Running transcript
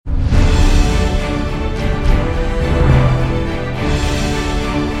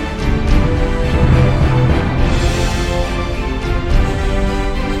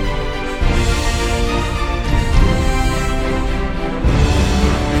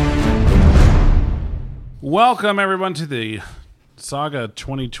Welcome, everyone, to the Saga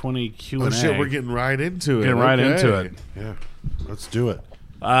 2020 Q&A. Oh, shit, we're getting right into it. Getting right into it. Yeah, let's do it.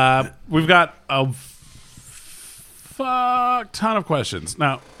 We've got a fuck ton of questions.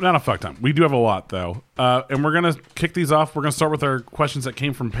 Now, not a fuck ton. We do have a lot, though. And we're going to kick these off. We're going to start with our questions that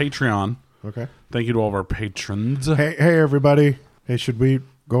came from Patreon. Okay. Thank you to all of our patrons. Hey, everybody. Hey, should we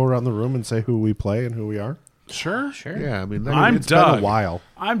go around the room and say who we play and who we are? Sure. Yeah, I mean, I'm It's Doug. been a while.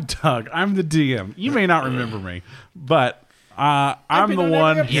 I'm Doug. I'm the DM. You may not remember me, but I'm the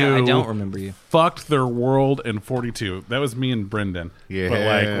one who Yeah, I don't remember you. fucked their world in 42. That was me and Brendan. Yeah.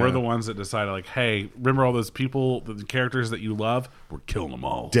 But we're the ones that decided, hey, remember all those people, the characters that you love? We're killing them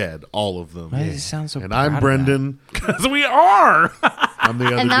all. dead, all of them. Why does it sound so And proud I'm of Brendan. Because we are. I'm the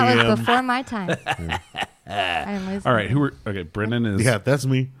other And that DM. was before my time. I didn't lose All right, Brendan is Yeah, that's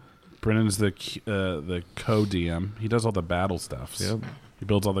me. Brendan is the co-DM. He does all the battle stuff. Yep. He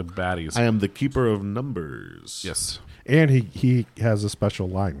builds all the baddies. I am the keeper of numbers. Yes. And he has a special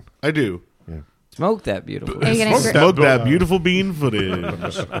line. I do. that. Smoke that beautiful. Are you gonna Smoke that beautiful bean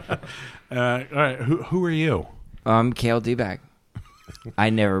footage. All right, who are you? Kale D-Bag. I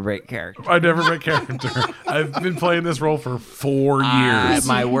never break character. I never break character. I've been playing this role for 4 years.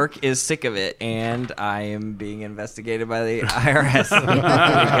 My work is sick of it, and I am being investigated by the IRS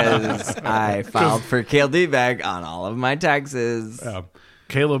because I filed for Kale D-Bag on all of my taxes.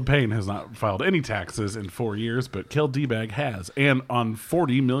 Caleb Payne has not filed any taxes in 4 years, but Kel D-Bag has, and on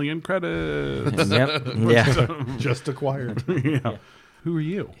 40 million credits. Yep. Yeah. Just acquired. Yeah. Who are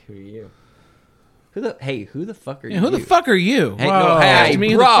you? Who are you? Who the fuck are you? Yeah, who the fuck are you? Hey, Whoa. no, hey, Ask me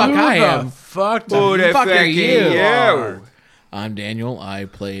who the bro. fuck I Who am. the fuck? Who the fuck are you? I'm Daniel. I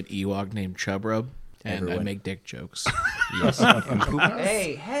play an Ewok named Chubrub, and I make dick jokes. Yes.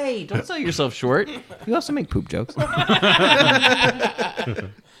 Hey, don't sell yourself short. You also make poop jokes.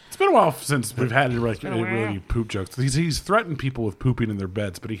 It's been a while since we've had really poop jokes. He's threatened people with pooping in their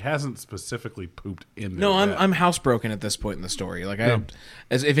beds, but he hasn't specifically pooped in their No, bed. I'm housebroken at this point in the story. Like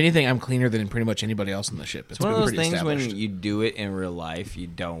if anything, I'm cleaner than pretty much anybody else on the ship. It's One of been those pretty things when established. you do it in real life, you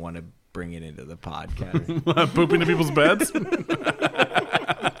don't want to bring it into the podcast. pooping in people's beds.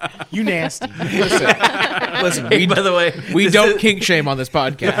 You nasty. Listen. Hey, by the way, We this don't is- kink shame on this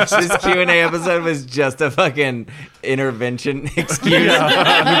podcast. This Q&A episode was just a fucking intervention excuse. You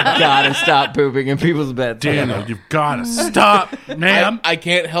gotta stop pooping in people's beds. Daniel, you've got to stop, man. I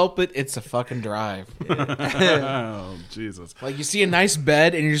can't help it. It's a fucking drive. Oh, Jesus. Like you see a nice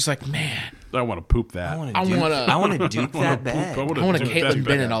bed, and you're just like, man, I want to poop that. I want I wanna- to duke that bed. I want to Caitlin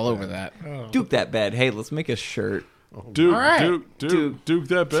Bennett all over that. Duke that bed. Hey, let's make a shirt. Duke, All right. Duke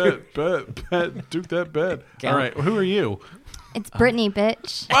that bed. Duke that bed. All right, who are you? It's Brittany,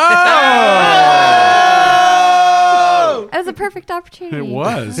 bitch. Oh! That was a perfect opportunity. It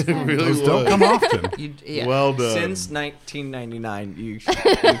was. It really Those don't was. come often. Well done. Since 1999, you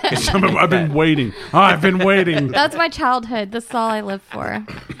I've been waiting. I've been waiting. That's my childhood. This is all I lived for.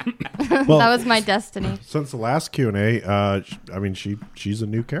 Well, That was my destiny. since the last Q&A, I mean, she's a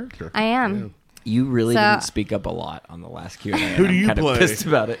new character. I am. You really So- didn't speak up a lot on the last Q&A. Who do you I'm kind play? of pissed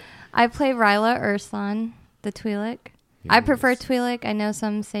about it. I play Ryla Urslon, the Twi'lek. I prefer Twi'lek. I know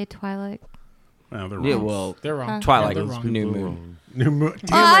some say Twi'lek. No, they're Yeah, wrong. well, They're wrong. Twilight They're is wrong. New Moon. Damn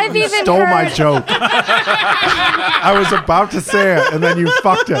I've it, you even stole heard- my joke. I was about to say it, and then you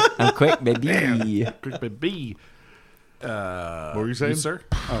fucked it. I'm quick, baby. Quick baby. What were you saying? You, sir?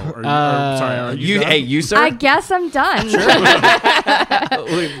 Oh, sorry. Are you done? Hey, you, sir? I guess I'm done. I'm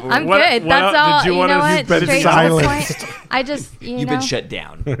What- good. what That's else all. did you You wanna- know you've what? been Straight to the silenced. point. I just, You've been shut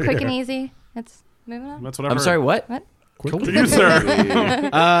down. quick and easy. Let's move on. That's what I've I'm heard. sorry, what? What? You, sir.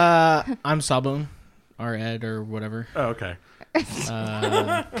 I'm Sawbone, or Ed, or whatever. Oh, okay.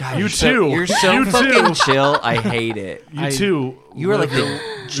 God, You too. You're so You fucking too. chill. I hate it. You too. You are like the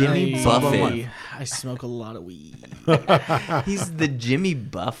Jimmy Buffett. I smoke a lot of weed. He's the Jimmy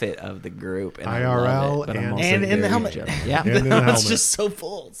Buffett of the group. And I IRL love it, but I'm and- also And in the very helmet. jealous. Yeah. And in the It's helmet. just so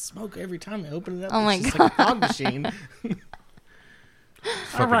full of smoke every time I open it up. Oh my it's just like a fog machine.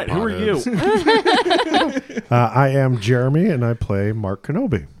 All right. Who are you? I am Jeremy, and I play Mark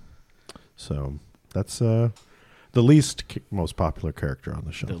Kenobi. So that's the least most popular character on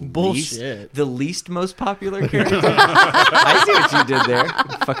the show. Bullshit. The least most popular character. I see what you did there.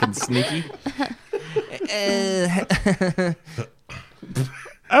 Fucking sneaky.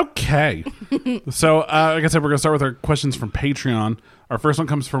 Okay. So, like I said, we're going to start with our questions from Patreon. Our first one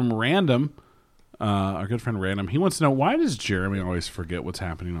comes from Random. our good friend Random, he wants to know, why does Jeremy always forget what's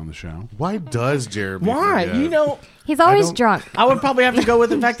happening on the show? Why does Jeremy? Why? forget? You know, He's always drunk. I would probably have to go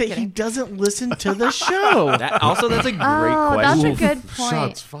with the fact that he doesn't listen to the show. That's a great Oh, that's question. a good point.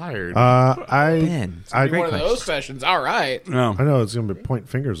 Shots fired. Ben, it's a I great One of question. those sessions. All right. No. I know it's going to be point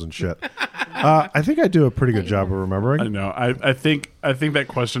fingers and shit. I think I do a pretty good job of I remembering. know. I think that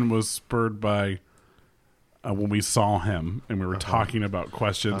question was spurred by when we saw him and we were talking about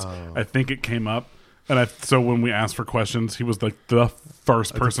questions. I think it came up, and so when we asked for questions, he was like the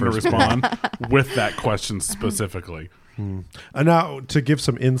first person to respond with that question specifically. And now, to give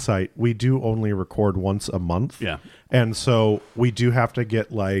some insight, we do only record once a month. Yeah. And so we do have to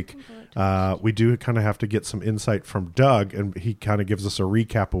get we do kind of have to get some insight from Doug, and he kind of gives us a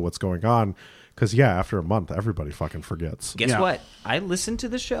recap of what's going on. Because, after a month, everybody fucking forgets. Guess what? I listen to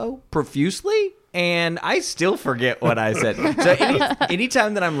the show profusely, and I still forget what I said. So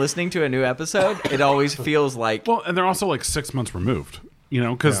anytime that I'm listening to a new episode, it always feels like... Well, and they're also like 6 months removed,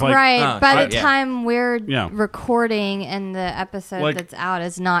 because like Right. By the yeah. time we're Yeah. recording and the episode Like- that's out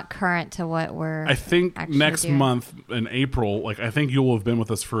is not current to what we're I think actually next doing. month in April, like I think you'll have been with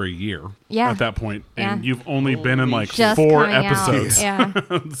us for a year. Yeah. At that point, and Yeah. you've only been in like Just 4 coming out. episodes. Yeah.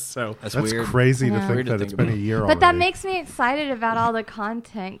 So That's That's weird. crazy to Yeah. think Weird to that think it's been a about. year But that already. makes me excited about all the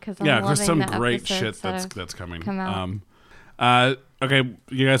content because I'm yeah, there's loving some the great episodes shit that have that's coming. come out. Okay,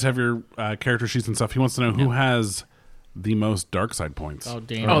 you guys have your character sheets and stuff. He wants to know who has the most dark side points. Oh,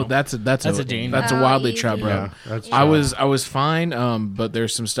 Daniel. Oh, that's a Daniel. That's a Oh, wildly easy. chub rub. That's I was fine, but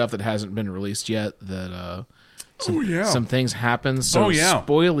there's some stuff that hasn't been released yet that some things happen. So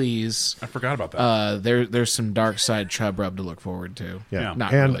spoilies. I forgot about that. There's some dark side chub rub to look forward to. Yeah.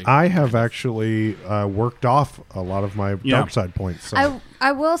 Not and really. I have actually worked off a lot of my Yeah. dark side points. So.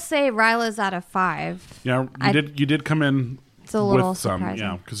 I will say Ryla's out of 5. Yeah, you did come in It's a little with some, surprising.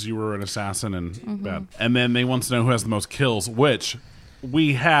 yeah, because you were an assassin and bad. And then they want to know who has the most kills, which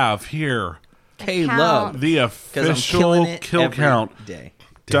we have here K-Love. the Because I'm official killing it kill every count day.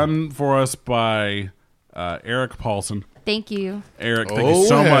 done for us by Eric Paulson. Thank you. Eric, thank you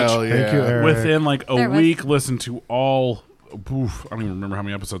so much. hell yeah. Thank you, Eric. Within like a There was- week, listen to all. Oof, I don't even remember how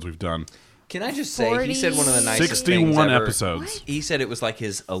many episodes we've done. Can I just say, he said one of the nicest 61 things ever. episodes. He said it was like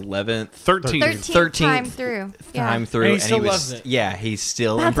his 11th 13. 13th time through. Yeah. time through, And he still he was, loves it. Yeah, he's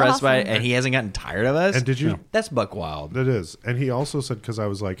still That's impressed by it, awesome. and he hasn't gotten tired of us. And did you? That's buck wild. It is. And he also said, because I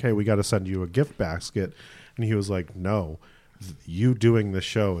was like, hey, we got to send you a gift basket. And he was like, no, you doing this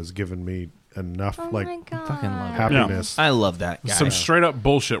show has given me enough Oh like my God. Fucking love it. happiness. I love that guy. Some straight up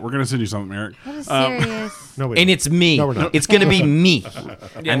bullshit. We're gonna send you something, Eric. What a serious. No, we And don't. it's me. No, we're not. It's going to be me.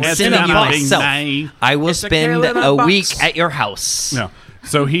 I'm It's sending you gonna be myself. me. I will It's a spend Carolina a box. week at your house. No.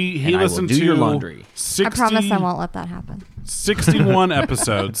 So he And I will listened do to your laundry. 60, I promise I won't let that happen. 61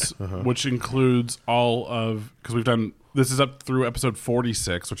 episodes, which includes all of, because we've done, this is up through episode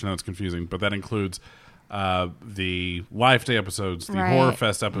 46, which I know it's confusing, but that includes the Life Day episodes, the Right. Horror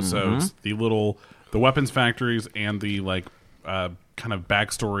Fest episodes, the weapons factories, and the like kind of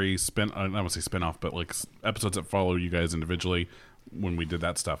backstory I don't want to say spin-off, but like episodes that follow you guys individually when we did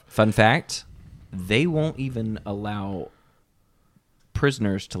that stuff. Fun fact, they won't even allow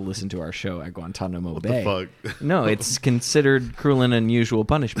prisoners to listen to our show at Guantanamo Bay. fuck? No, it's considered cruel and unusual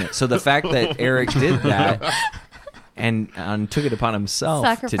punishment. So the fact that Eric did that and took it upon himself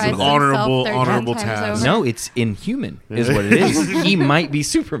to Sacrifice do that. Honorable- himself 13 honorable times task. over. No, it's inhuman, is what it is. He might be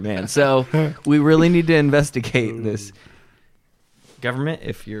Superman. So we really need to investigate this. Government,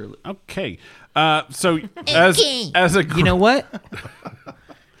 if you're... Okay. So as a You know what?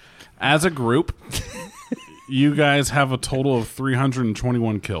 as a group, you guys have a total of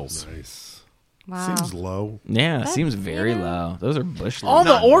 321 kills. Nice. Wow. Seems low. Yeah, it seems very low. Those are bush All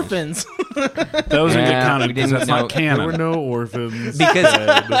the numbers. orphans. Those are Yeah, counted we because didn't that's know- not There were canon. no orphans.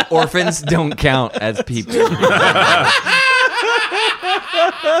 Because orphans don't count as people.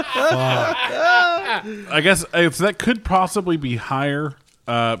 I guess so that could possibly be higher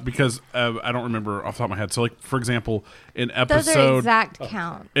because I don't remember off the top of my head. So, like for example, in Those are episode exact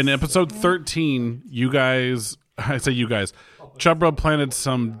counts. in episode 13, you guys, I say you guys, Chubrub planted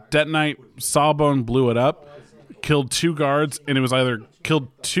some detonite, Sawbone blew it up, killed 2 guards, and it was either killed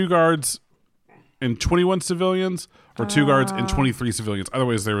 2 guards and 21 civilians or 2 guards and 23 civilians.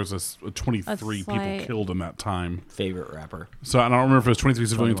 Otherwise, there was 23 people slight- killed in that time. Favorite rapper. So I don't remember if it was 23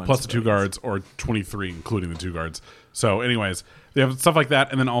 civilians 21 plus the 2 guards or 23 including the 2 guards. So anyways, they have stuff like that.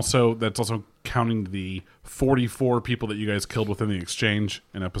 And then also that's also counting the 44 people that you guys killed within the exchange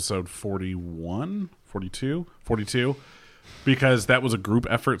in episode 41, 42, because that was a group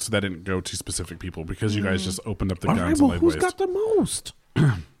effort. So that didn't go to specific people because you guys just opened up the guns and laid waste. the most?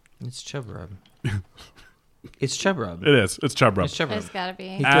 It's Chubrub. It's Chub Rub. It is. It's Chub Rub. It's Chub Rub. It's gotta be.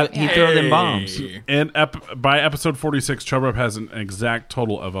 He throws in bombs. And by episode 46, Chub Rub has an exact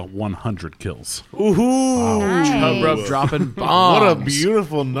total of 100 kills. Ooh, Nice. Chub Rub dropping bombs. what a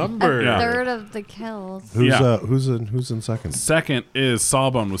beautiful number. A Yeah. third of the kills. Who's in second? Second is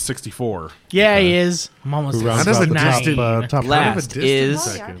Sawbone with 64. Yeah, he is. I'm almost Who at rounds Kind of out a the distant- top Last is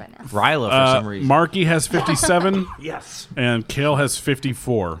Oh, you are by now. Ryla for some reason. Marky has 57. Yes. And Kale has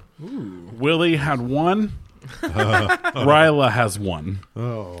 54. Willie had 1. Ryla has 1.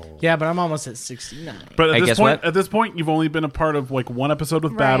 Yeah, but I'm almost at 69. But Hey, at guess this point, you've only been a part of like one episode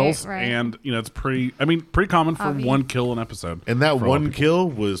with Right, battles, right. and it's pretty common for Obvious. one kill an episode. And that for a lot of one people. kill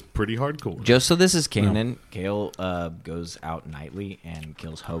was pretty hardcore. Just so this is canon, Kale goes out nightly and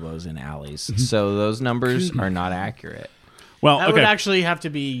kills hobos in alleys. So those numbers are not accurate. Well, That would okay. actually have to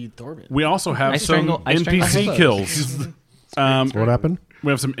be Thorben. We also have I some strangle NPC hobos. kills. What happened? We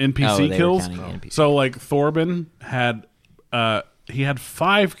have some Oh, NPC they were kills. counting NPC. So like Thorben had he had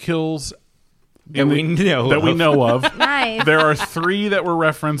 5 kills That we know that we of. know of. Nice. There are 3 that were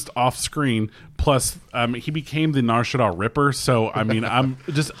referenced off screen. Plus, he became the Nar Shaddaa Ripper. So I mean,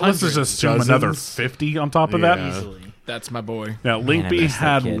 let's just assume Dozens. another 50 on top of that. Easily. That's my boy. Now, I Linkby miss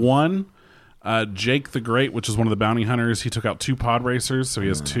that had kid. 1. Jake the Great, which is one of the bounty hunters, he took out 2 pod racers, so he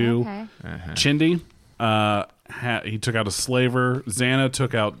has 2. Okay. Chindy, he took out a slaver. Xana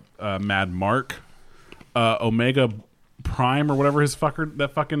took out Mad Mark. Omega Prime, or whatever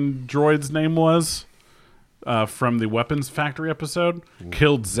that fucking droid's name was, from the Weapons Factory episode,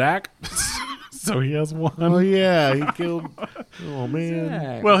 killed Zach. So he has 1. Oh yeah, he killed. Oh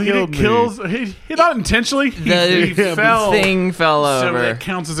man. Well, he killed didn't me. he not intentionally. The He fell. thing fell So over. that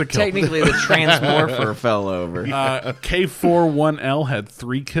counts as a kill. Technically, the transmorpher fell over. K41L had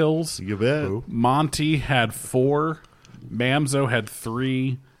 3 kills. You bet. Monty had 4. Mamzo had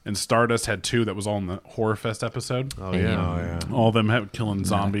 3. And Stardust had 2. That was all in the Horror Fest episode. Oh yeah. All of them have killing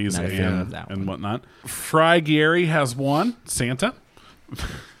zombies not a fan of that and one. whatnot. Fry Gary has 1. Santa.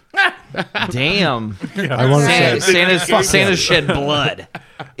 Damn. I want to say Santa's shed blood.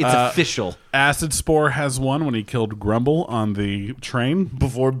 It's official. Acid Spore has 1 when he killed Grumble on the train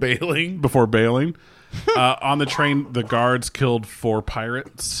Before bailing. before bailing. On the train, the guards killed 4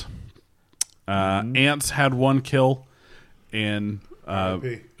 pirates. Ants had 1 kill, and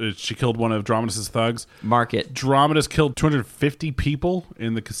she killed one of Dromidas' thugs. Mark it. Dromidas killed 250 people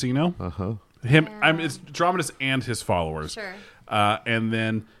in the casino. It's Dromidas and his followers. Sure. And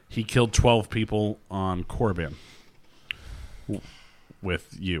then he killed 12 people on Korriban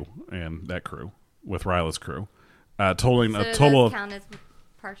with you and that crew, with Ryla's crew, totaling So a total of count as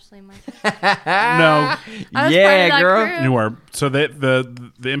partially my. no. I was part of Yeah, that girl. crew. You are so that the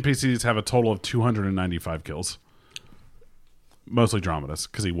NPCs have a total of 295 kills, mostly Dromidas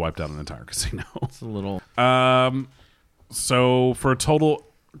because he wiped out an entire casino. It's a little. So for a total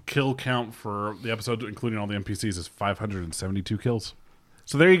kill count for the episode, including all the NPCs, is 572 kills.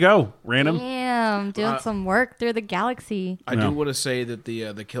 So there you go, random. Damn, doing some work through the galaxy. I No. do want to say that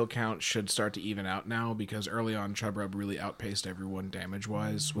the kill count should start to even out now because early on Chub Rub really outpaced everyone damage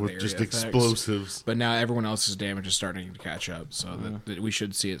wise with With area just effects. explosives. But now everyone else's damage is starting to catch up, so that we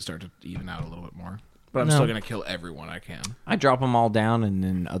should see it start to even out a little bit more. But I'm No. still gonna kill everyone I can. I drop them all down, and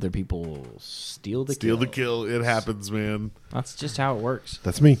then other people steal the Steal kill. the kill. It happens, man. That's just how it works.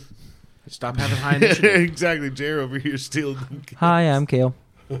 that's me. Stop having high initiative. Exactly. Jer over here stealing them kills. Hi, I'm Kale.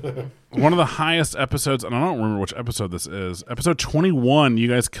 One of the highest episodes, and I don't remember which episode this is. Episode 21, you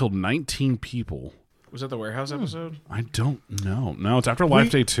guys killed 19 people. Was that the warehouse episode? I don't know. No, it's after Life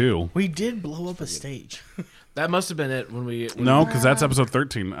Day 2. We did blow up a stage. That must have been it when we. No, because that's episode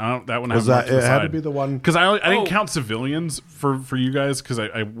 13. That one Was has that it? Had to be the one. Because I didn't count civilians for you guys because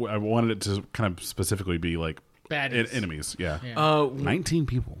I wanted it to kind of specifically be like Baddies. enemies. Yeah. 19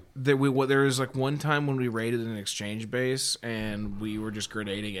 people. There was like one time when we raided an exchange base and we were just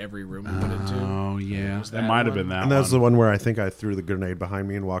grenading every room we went into. Oh, yeah. Was That that might have one? been that And that's the one. one where I think I threw the grenade behind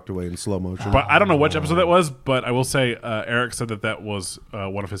me and walked away in slow motion. But I don't know which episode that was, but I will say Eric said that was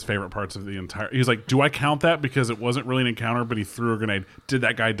one of his favorite parts of the entire... He was like, do I count that? Because it wasn't really an encounter, but he threw a grenade. Did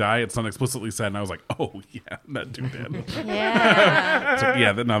that guy die? It's not explicitly said. And I was like, oh, yeah, that dude did. Yeah. It's like,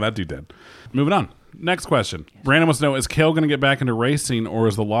 yeah, that dude did. Moving on. Next question. Brandon wants to know, is Kale going to get back into racing, or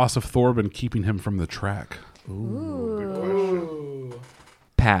is the loss of Thorben keeping him from the track?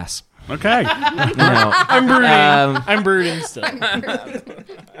 Pass. Okay. No. I'm brooding. I'm brooding still.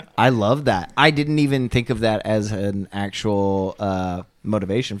 I love that. I didn't even think of that as an actual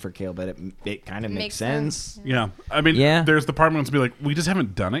motivation for Kale, but it kind of makes sense. Yeah. I mean, Yeah. there's the part where it's be like, we just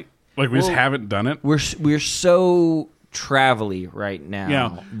haven't done it. Like, we just haven't done it. We're so travel-y right now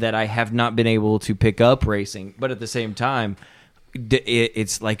Yeah. that I have not been able to pick up racing. But at the same time,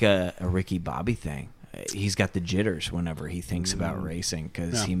 it's like a Ricky Bobby thing. He's got the jitters whenever he thinks about racing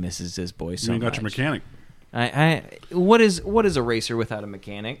because he misses his boys so You got much. your mechanic. What is a racer without a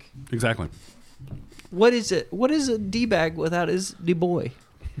mechanic? Exactly. What is it? What is a D-bag without his D-boy?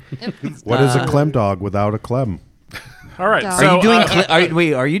 What is a clem dog without a clem? All right. Dog. So, Are you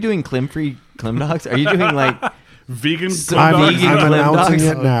doing? Are you doing Clem-free Clem dogs? Are you doing like? vegan So Clem I'm, dogs? vegan I'm Clem announcing dogs?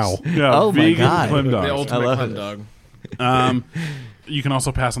 it now. Yeah, Oh my vegan God. Clem The dogs. ultimate love Clem it. dog. You can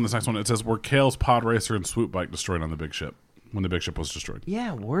also pass on this next one. It says, were Kale's pod racer and swoop bike destroyed on the big ship when the big ship was destroyed?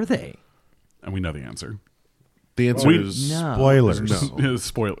 Yeah, were they? And we know the answer. The answer is No. Spoilers. No.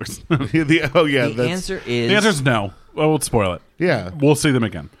 Spoilers. The answer is The answer is no. Well, we'll spoil it. Yeah. We'll see them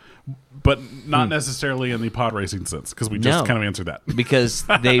again. But not necessarily in the pod racing sense, because we just No. kind of answered that. because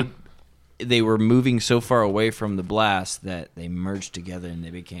they were moving so far away from the blast that they merged together and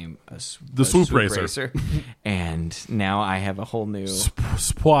they became a swoop racer. And now I have a whole new.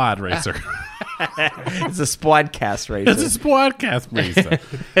 Squad racer. It's a Squadcast racer. It's a squadcast racer.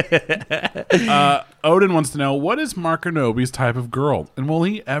 Odin wants to know, what is Mark Nobi's type of girl? And will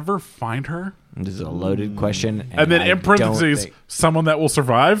he ever find her? This is a loaded question. And then I in parentheses, don't think- someone that will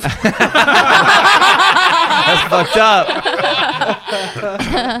survive? That's fucked up.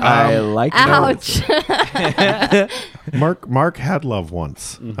 I like that. Ouch. Mark had love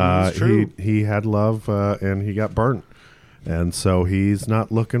once. He had love and he got burnt. And so he's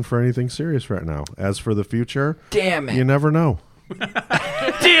not looking for anything serious right now. As for the future, Damn it. you never know.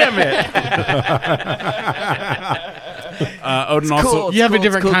 Damn it. Odin also... cool. You have a Cool,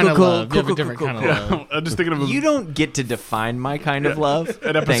 different cool, kind cool, of cool, love. You have cool, a different cool, kind cool. of love. I'm just thinking of You don't get to define my kind of love. at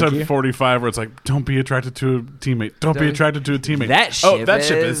Thank episode you. 45 where it's like, don't be attracted to a teammate. Don't be attracted to a teammate. That ship, that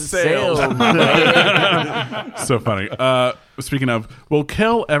ship is sailed. So funny. Speaking of, will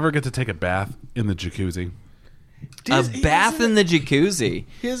Kel ever get to take a bath in the jacuzzi? A bath in the jacuzzi.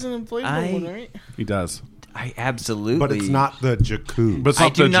 He has an inflatable one, right? He does. I absolutely. But it's not the jacuzzi. But it's I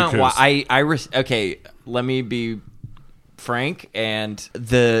not do the not. jacuzzi. Okay, let me be frank. And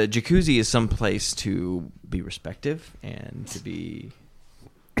the jacuzzi is some place to be respective and to be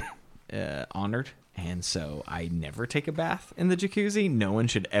honored. And so I never take a bath in the jacuzzi. No one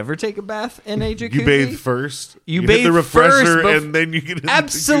should ever take a bath in a jacuzzi. You bathe first. You hit bathe the refresher, first and then you get in the jacuzzi.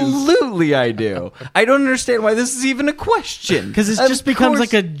 Absolutely, I do. I don't understand why this is even a question. Because it Of just becomes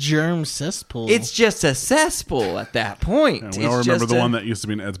course- like a germ cesspool. It's just a cesspool at that point. And we all remember the one that used to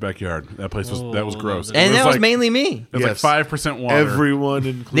be in Ed's backyard. That place was gross. and that was like, mainly me. It was Yes. like 5% water. Everyone, They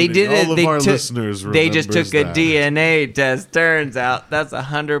including did it. all of They our took. listeners, They just took a remembers that. DNA test. Turns out that's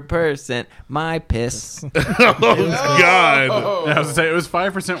 100% my piss. Oh God! Yeah, I was gonna say it was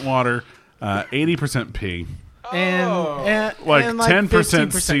 5% water, 80% pee, and like and 10%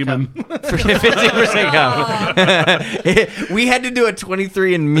 15% semen. 50% cum. We had to do a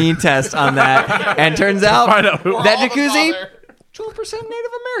 23andMe test on that, and turns out Find out who- that jacuzzi 12%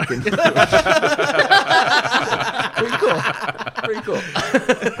 Native American. Pretty cool. Pretty cool.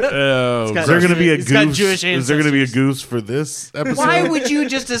 Oh, Is there going to be a He's got goose? Jewish Is there going to be a ancestors. goose for this episode? Why would you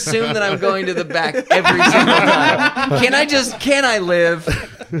just assume that I'm going to the back every single time? Can I live?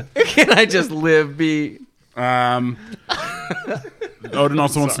 Can I just live? Odin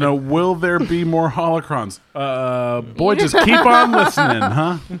also wants to know, will there be more holocrons? Boy, just keep on listening,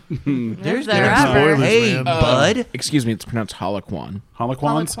 huh? There's there there are. ever. Spoilers, Hey, man. bud. Excuse me, it's pronounced holoquan.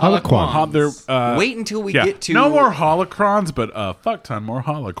 Holoquans? Holoquan. Wait until we Yeah. get to No more holocrons, but fuck ton more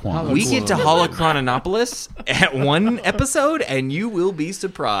holoquans. We get to Holocronopolis at one episode, and you will be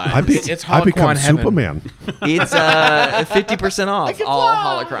surprised. It's I become Holoquan heaven. Superman. It's 50% off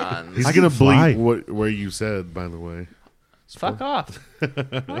all holocrons. He's I going can to fly. bleep where you said, by the way. Fuck off.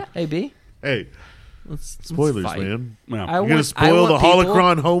 Hey, B. Hey, Let's spoilers, fight. man. Yeah. I You're going to want spoil the people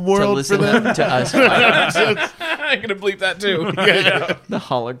Holocron to homeworld for listen them? to us fight. I'm gonna bleep that too. The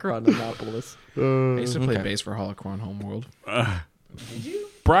Holocronopolis. I used to play bass for Holoquan Homeworld.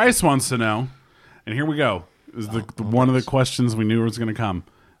 Bryce wants to know, and here we go. This is the one of the questions we knew was going to come.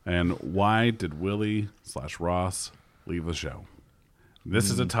 And why did Willie/Ross leave the show? This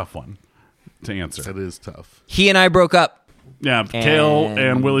is a tough one to answer. That is tough. He and I broke up Yeah, Kale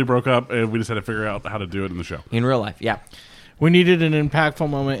and Willie broke up, and we just had to figure out how to do it in the show. in real life. Yeah. We needed an impactful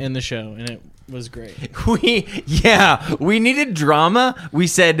moment in the show, and it was great. We needed drama. We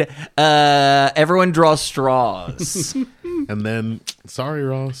said everyone draw straws. And then, sorry,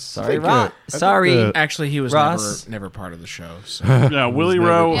 Ross. Sorry, Ross. Sorry. Actually, he was Ross. never part of the show. So. Yeah, Willie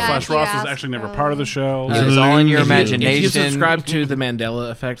Rowe Yeah, / he Ross was asked actually never earlier. part of the show. It was all in your If imagination. you subscribe to the Mandela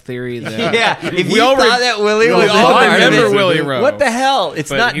effect theory, that Yeah, if We you all thought that Willie we was all part of remember it, Willie Rowe. what the hell? It's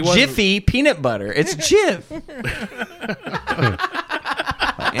But not he wasn't- Jiffy peanut butter. It's Jif.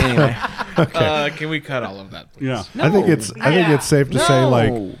 Anyway, can we cut all of that? Please? Yeah. I think it's safe to say, No.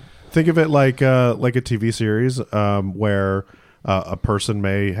 like, think of it like a TV series where a person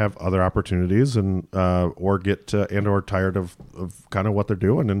may have other opportunities and or get and or tired of kind of what they're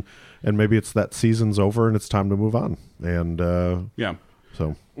doing, and maybe it's that season's over and it's time to move on. And Yeah.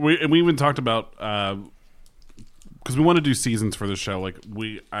 so We even talked about because we want to do seasons for the show. Like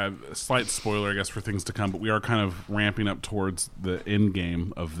a slight spoiler, I guess, for things to come, but we are kind of ramping up towards the end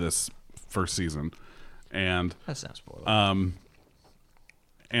game of this first season, and that's not spoiler.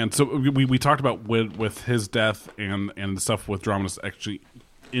 and so we talked about with his death and stuff with Draminus actually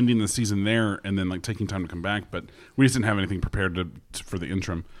ending the season there, and then like taking time to come back, but we just didn't have anything prepared for the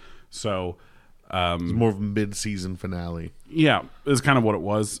interim, so. It's more of a mid-season finale. Yeah, is kind of what it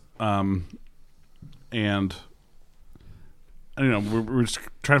was. And I don't know, we're just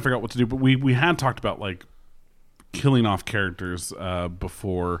trying to figure out what to do. But we had talked about like killing off characters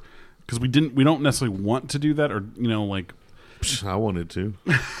before, because we don't necessarily want to do that, or like. I wanted to.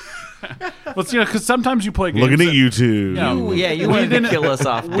 Well, because sometimes you play games. Looking at that- you two. You wanted to kill us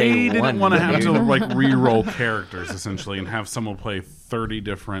off day We one. didn't want to have to like re-roll characters essentially, and have someone play 30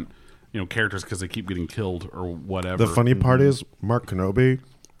 different characters because they keep getting killed or whatever. the funny part is Mark Kenobi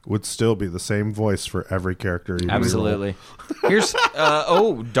would still be the same voice for every character. you Absolutely. Here's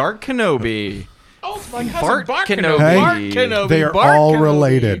Dark Kenobi. Oh, my cousin Bart Bart Kenobi. Hey, Bart Kenobi. They are Bart all Kenobi.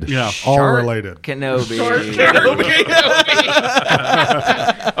 related. Yeah. all Shark related. Kenobi.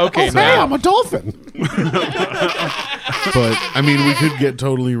 Okay, Hey, now I'm a dolphin. But, I mean, we could get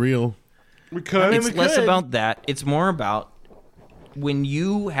totally real. we could. It's less about that. It's more about when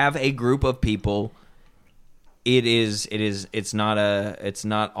you have a group of people. It's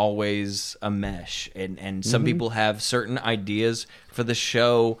not always a mesh, and some people have certain ideas for the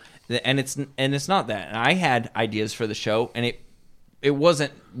show, and it's not that. And I had ideas for the show, and it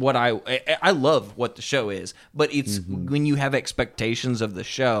wasn't what I love what the show is, but it's when you have expectations of the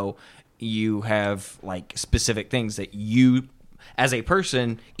show, you have like specific things that you as a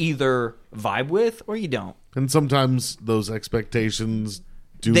person either vibe with or you don't. And sometimes those expectations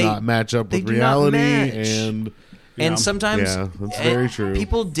do They- not match up they with do not reality. match. And sometimes Yeah, that's very true.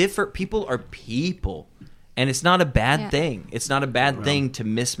 People differ. People are people, and it's not a bad thing. It's not a bad thing to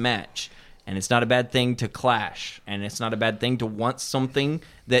mismatch, and it's not a bad thing to clash, and it's not a bad thing to want something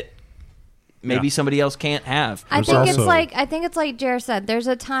that maybe somebody else can't have. I There's think also- it's like Jared said. There's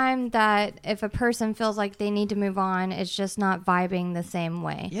a time that if a person feels like they need to move on, it's just not vibing the same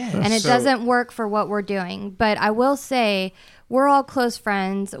way. Yeah. And it doesn't work for what we're doing. But I will say we're all close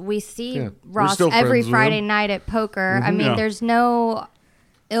friends. We see Yeah. We're Ross still every friends with Friday him. night at poker. I mean, Yeah. there's no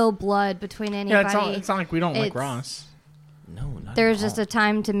ill blood between anybody. Yeah, it's not like we don't like It's- Ross. No, not There's at just all. a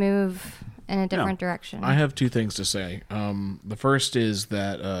time to move in a different direction. I have two things to say. The first is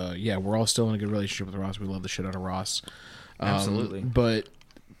that we're all still in a good relationship with Ross. We love the shit out of Ross. Absolutely. But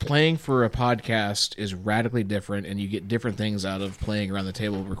playing for a podcast is radically different, and you get different things out of playing around the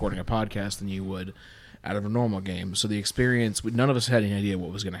table recording a podcast than you would out of a normal game. So the experience, none of us had any idea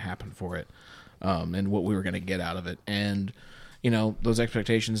what was going to happen for it, and what we were going to get out of it. And those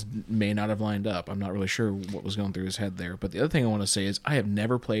expectations may not have lined up. I'm not really sure what was going through his head there. But the other thing I want to say is I have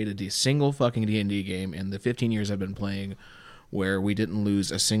never played a single fucking D&D game in the 15 years I've been playing where we didn't lose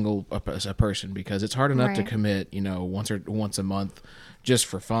a person, because it's hard enough to Right. commit, once a month just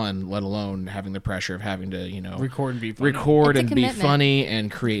for fun, let alone having the pressure of having to, Record and be funny. record It's a and be commitment. funny and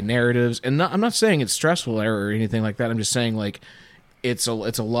create narratives. And I'm not saying it's stressful or anything like that. I'm just saying like it's a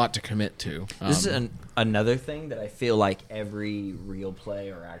lot to commit to. This is another thing that I feel like every real play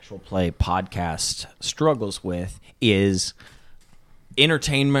or actual play podcast struggles with is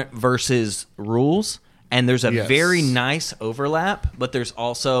entertainment versus rules. And there's a Yes. very nice overlap, but there's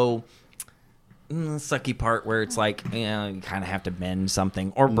also the sucky part where it's like, you kind of have to bend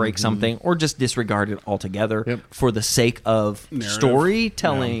something or break something or just disregard it altogether Yep. for the sake of Narrative.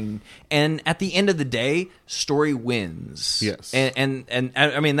 storytelling. And at the end of the day, story wins. Yes. And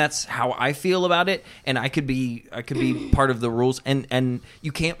I mean that's how I feel about it. And I could be part of the rules. And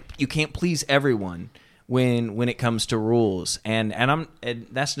you can't please everyone when it comes to rules. And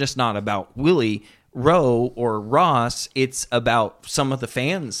that's just not about Willie. Ro or Ross, it's about some of the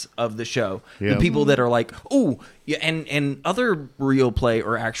fans of the show, Yeah. the people that are like, oh, yeah, and other real play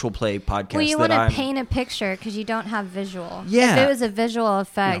or actual play podcasts. Well, you want want to paint a picture because you don't have visual. Yeah. If it was a visual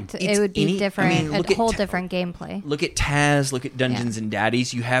effect, It's it would be different. look A at whole different gameplay. Look at Taz, look at Dungeons and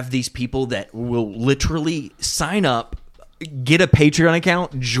Daddies. You have these people that will literally sign up, get a Patreon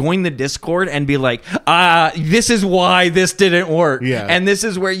account, join the Discord, and be like, this is why this didn't work. Yeah. And this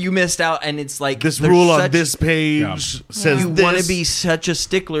is where you missed out. And it's like This there's rule on such- this page Yeah. says you this. want to be such a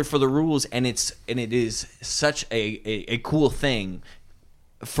stickler for the rules, and it is such a cool thing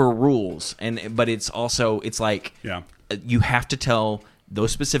for rules. But it's also like Yeah. you have to tell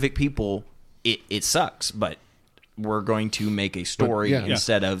those specific people it sucks, but we're going to make a story yeah.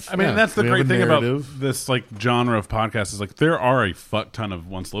 instead of. I mean, Yeah, that's the we have great a thing about narrative. this like genre of podcasts is like there are a fuck ton of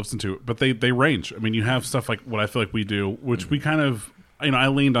ones to listen to, but they range. I mean, you have stuff like what I feel like we do, which we kind of, I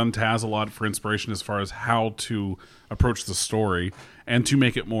leaned on Taz a lot for inspiration as far as how to approach the story and to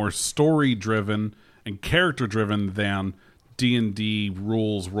make it more story driven and character driven than D&D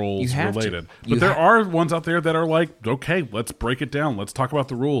rules, roles You have to. related. You But there ha- are ones out there that are like, okay, let's break it down. Let's talk about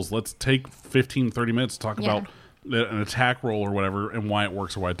the rules. Let's take 15, 30 minutes to talk Yeah. about an attack roll or whatever and why it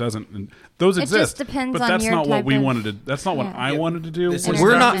works or why it doesn't. And those It exist. just depends but on that's your not what type we of- wanted to. That's not what Yeah. I wanted to do. This was is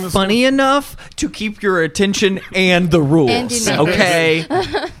we're crafting not this funny enough to keep your attention and the rules. And do numbers. Okay,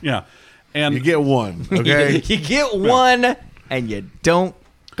 stuff. Yeah, and You get one, okay? you get one, and you don't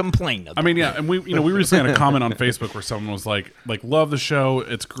complain. I mean, yeah, and we we recently had a comment on Facebook where someone was like love the show,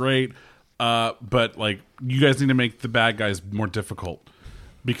 it's great, but like you guys need to make the bad guys more difficult.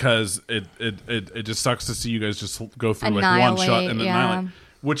 Because it just sucks to see you guys just go through like one shot Annihilate, and yeah. annihilate,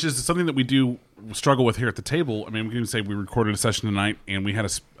 which is something that we do struggle with here at the table. I mean, we can say we recorded a session tonight and we had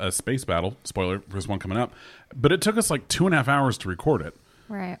a space battle. Spoiler, there's one coming up, but it took us like 2.5 hours to record it.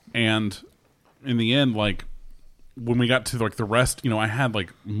 Right. And in the end, like when we got to like the rest, I had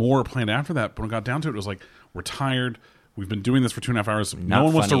like more planned after that. But when it got down to it, it was like we're tired. We've been doing this for 2.5 hours. Not No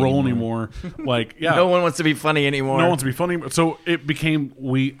one wants to funny roll anymore. anymore. Like, yeah, no one wants to be funny anymore. no one wants to be funny. So it became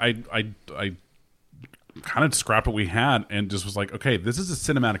I kind of scrapped what we had and just was like, okay, this is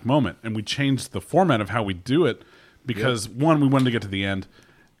a cinematic moment, and we changed the format of how we do it because one, we wanted to get to the end,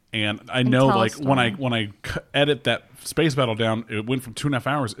 and I know tell a like when story. I edit that space battle down, it went from 2.5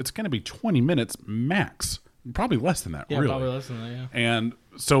 hours. It's going to be 20 minutes max, probably less than that. Yeah, really, probably less than that. Yeah. and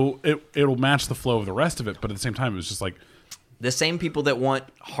so it'll match the flow of the rest of it, but at the same time, it was just like. The same people that want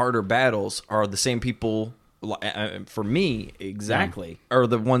harder battles are the same people. For me, exactly, are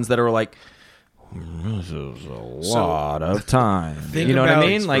the ones that are like, this is a lot of time. think You know what I about-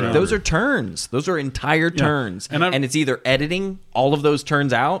 mean? Like forever. those are turns. Those are entire turns, And I've- and it's either editing all of those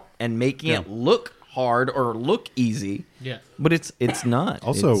turns out and making it look hard or look easy. Yeah. But it's not.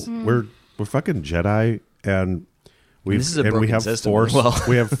 Also, It's- we're fucking Jedi, and we This is a we broken have system force. as well.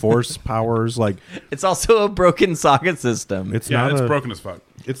 We have force powers. Like it's also a broken Saga system. it's Yeah, not it's a, broken as fuck.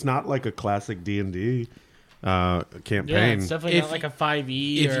 It's not like a classic D&D Yeah, campaign. it's definitely If- not like a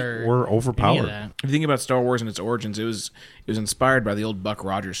 5e if or We're any of overpowered. that. If you think about Star Wars and its origins, it was inspired by the old Buck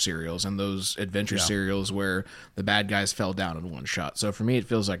Rogers serials and those adventure serials where the bad guys fell down in one shot. So for me, it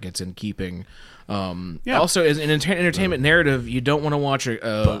feels like it's in keeping. Also, as an entertainment narrative, you don't want to watch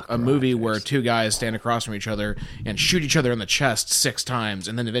a movie where two guys stand across from each other and shoot each other in the chest 6 times,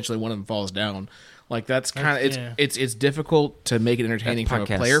 and then eventually one of them falls down. Like that's kind of yeah. it's difficult to make it entertaining from a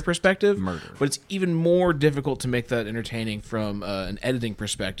podcast player perspective, murder. but it's even more difficult to make that entertaining from an editing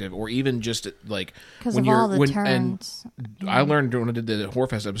perspective, or even just like 'Cause when of you're all the when turns. and I learned when I did the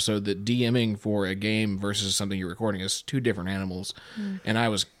Horfest episode that DMing for a game versus something you're recording is 2 different animals, and I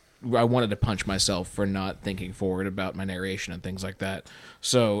wanted to punch myself for not thinking forward about my narration and things like that.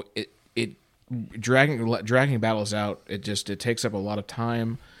 So it dragging battles out, it takes up a lot of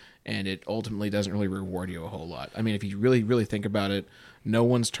time, and it ultimately doesn't really reward you a whole lot. I mean, if you really, really think about it, no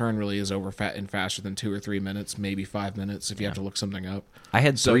one's turn really is over faster than 2 or 3 minutes, maybe 5 minutes if you have to look something up. I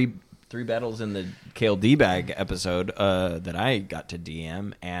had three battles in the KLD bag episode that I got to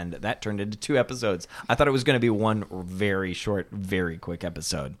DM, and that turned into 2 episodes. I thought it was going to be one very short, very quick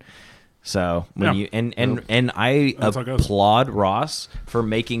episode. So when Yeah. and I That's how it goes. applaud Ross for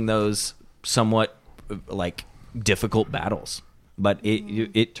making those somewhat like difficult battles. But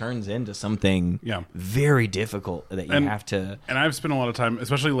it turns into something very difficult that you have to. And I've spent a lot of time,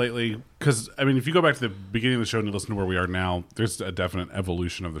 especially lately, because I mean, if you go back to the beginning of the show and you listen to where we are now, there's a definite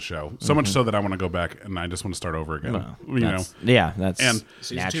evolution of the show. So much so that I want to go back and I just want to start over again. Well, you know, that's And-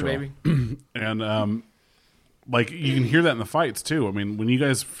 Season 2, natural. baby. and like you can hear that in the fights too. I mean, when you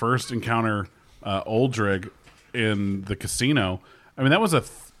guys first encounter Oldrig in the casino, I mean that was a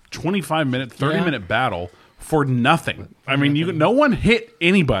 25-minute, 30-minute battle for nothing. I mean, no one hit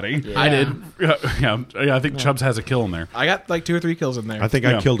anybody. I did. Yeah, I think Chubbs has a kill in there. I got like 2 or 3 kills in there. I think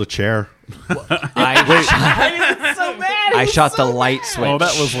I killed a chair. I shot the light switch. Oh,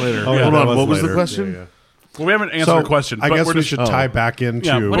 that was later. Oh, Yeah. Hold that on, was what was the later. question? Yeah. Well, we haven't answered So the question. I but guess we're we just, should tie back into.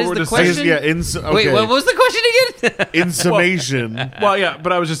 Yeah, What is we're the just question? saying- Yeah, Wait, okay. what was the question again? In summation, Well, yeah,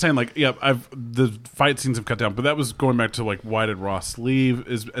 but I was just saying, like, yeah, the fight scenes have cut down, but that was going back to like, why did Ross leave?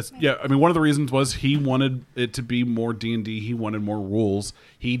 Yeah, I mean, one of the reasons was he wanted it to be more D&D. He wanted more rules.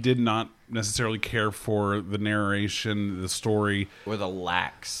 He did not necessarily care for the narration, the story, Or the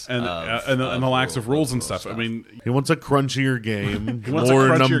lacks. and the lacks of rules and stuff. I mean, he wants a crunchier game, wants a more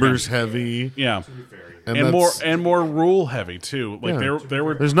crunchier numbers game. heavy, yeah, and and more rule heavy too. Like Yeah. there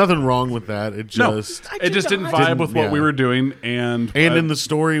were There's nothing wrong with that. It no, just it just didn't vibe with what we yeah. were doing, and in the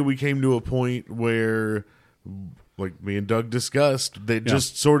story we came to a point where, like me and Doug discussed, that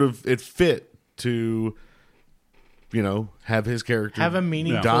just sort of it fit to, have his character Have a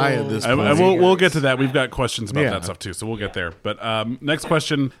meaningful die at this point. And we'll get to that. We've got questions about Yeah. that stuff too, so we'll get there. But next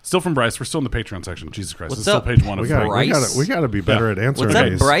question, still from Bryce. We're still in the Patreon section. Jesus Christ, What's it's still up? page 1 of We 3. gotta be better at answering What's up,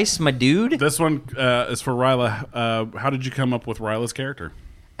 these. Bryce, my dude? This one is for Ryla. How did you come up with Ryla's character?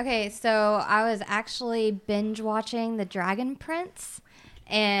 Okay, so I was actually binge watching The Dragon Prince,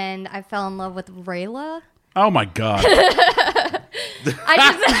 and I fell in love with Rayla. Oh my God!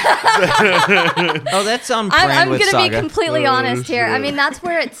 Oh, that's on brand I'm with going to be Saga. completely honest here. I mean, that's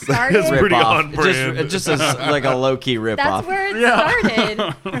where it started. pretty Rip-off. on brand. Just like a low-key rip-off That's where it started.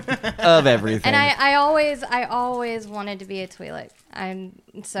 of everything. And I always wanted to be a Twi'lek.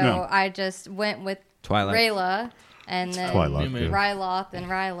 No. I just went with Twilight. Rayla, and then Twilight, yeah. Ryloth and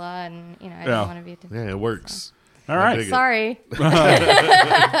Ryla, and I Yeah. didn't want to be a Twi'lek. Yeah, it works. All right. dig it. Sorry,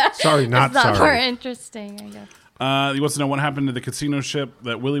 Sorry, not it's not more sorry. interesting, I guess. He wants to know what happened to the casino ship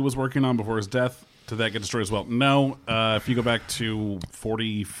that Willie was working on before his death. Did that get destroyed as well? No. If you go back to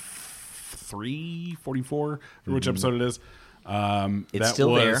 43, 44, which episode it is, it's that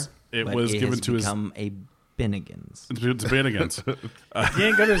still was, there. It but was it given has to his. become a Bennigan's. To Bennigan's. He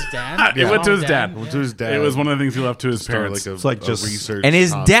didn't go to his dad. It went to his dad. Went to his dad. It was one of the things he left to his Start parents. Like It's like a just- research And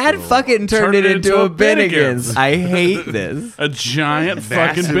his dad hospital. fucking turned it into a Bennigan's. I hate this. A giant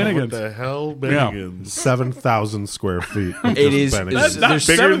fucking Massive, Bennigan's. What the hell, Bennigan's? 7,000 square feet. It is. Bennigan's. There's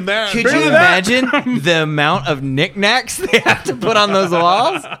Bigger seven- than that. Could Bigger you than imagine the amount of knickknacks they have to put on those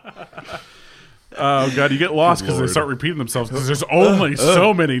walls? Oh God, you get lost because they Lord. start repeating themselves because there's only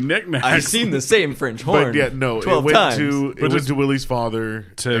so many knickknacks. I've seen the same French horn. But yeah, no, 12 it times. went to Willie's father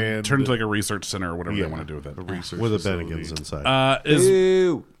to and turn into like a research center or whatever they want to do with a it. research With a facility. Bennigan's inside.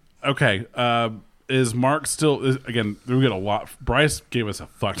 Ew. Okay. Is Mark still? Again, we get a lot. Bryce gave us a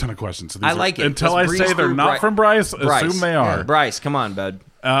fuck ton of questions. So these I like it. Until Let's I breeze say they're through not from Bryce, assume they are. Bryce, come on, bud.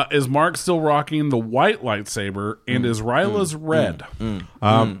 Is Mark still rocking the white lightsaber? And is Ryla's red?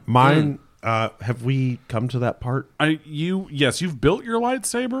 Mine. Have we come to that part? Yes, you've built your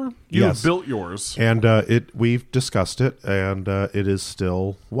lightsaber. You've Yes. built yours. And we've discussed it, and it is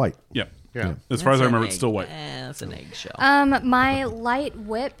still white. Yeah. Yeah. As far as I remember, it's still white. That's an eggshell. My light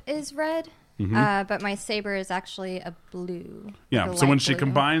whip is red, but my saber is actually a blue. Yeah. Like a So when light she blue.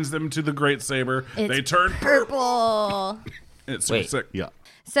 combines them to the great saber, It's they turn purple. It's super Wait. sick. Yeah.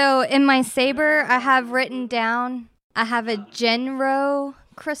 So in my saber, I have written down, I have a Genro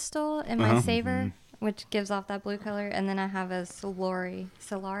crystal in my saber, which gives off that blue color, and then I have a Solari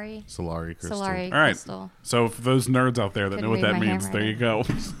Solari crystal. All right. crystal. So for those nerds out there that Couldn't know what read that my means, there you go.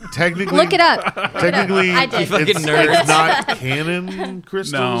 Technically, Look it up. Technically, I did. it's, fucking it's nerds. not canon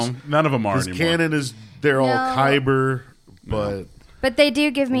crystals. No, none of them are Because anymore. canon is they're all No. Kyber, but But they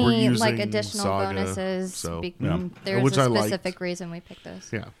do give We're me like using additional Saga, bonuses. so- Yeah. There's Which a I liked. specific reason we picked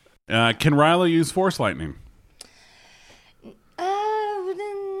those. yeah. Can Ryla use Force Lightning?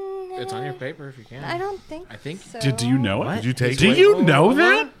 It's on your paper if you can. I don't think. I think- so. Do you know it? What? Did you take? Do it? you know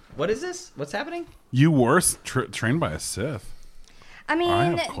that? What is this? What's happening? You were trained by a Sith. I mean,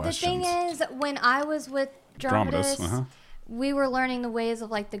 have the thing questions. is, when I was with Dromidas, Dromidas, we were learning the ways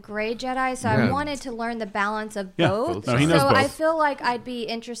of like the gray Jedi, so I Yeah. wanted to learn the balance of Yeah. both. No, he knows so both. I feel like I'd be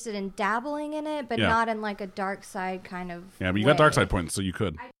interested in dabbling in it, but Yeah. not in like a dark side kind of. Yeah, but you got way. dark side points, so you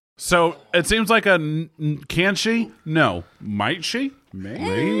could. So it seems like can she? No. Might she?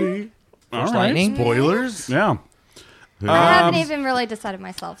 Maybe. All right. Lightning? Spoilers. Yeah. I haven't even really decided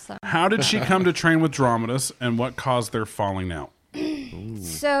myself. So, How did she come to train with Dromidas, and what caused their falling out?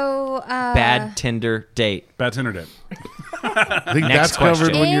 so Bad Tinder date. Bad Tinder date. I think Next that's covered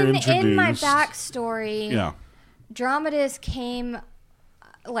question. when you're introduced. in my backstory, Yeah. Dromidas came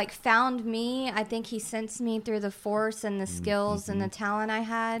like found me. I think he sensed me through the force and the skills and the talent I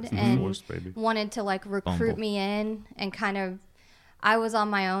had, and Force, baby. wanted to like recruit me in and kind of. I was on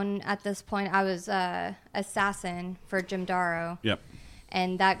my own at this point. I was assassin for Jim Darrow. Yep.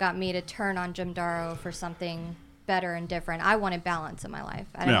 And that got me to turn on Jim Darrow for something better and different. I wanted balance in my life.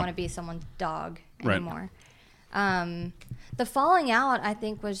 I didn't want to be someone's dog anymore. The falling out, I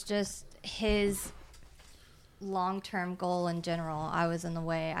think, was just his long-term goal in general. I was in the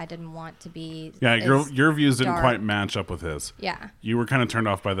way. I didn't want to be. Yeah, your views didn't quite match up with his. Yeah. You were kind of turned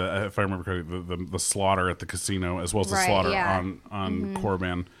off by the, if I remember correctly, the slaughter at the casino, as well as the slaughter on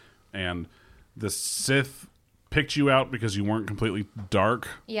Korriban, and the Sith picked you out because you weren't completely dark.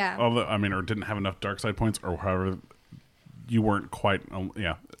 Yeah. Although, I mean, or didn't have enough dark side points, or however, you weren't quite.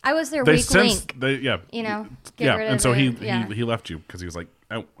 Yeah. I was their weak link. Get rid of and so he it, left you because he was like,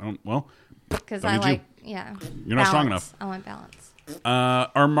 oh, well, because don't I need like you. you're not strong enough. I want balance.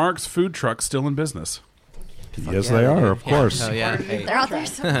 Are Mark's food trucks still in business? Yes, they are, of course. Oh yeah. Hey. They're out there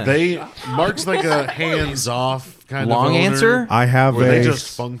somewhere. Mark's like a hands-off kind Long of owner, answer? I have where they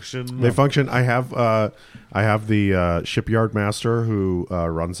just function. They function. I have the shipyard master who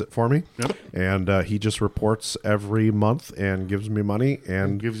runs it for me, and he just reports every month and gives me money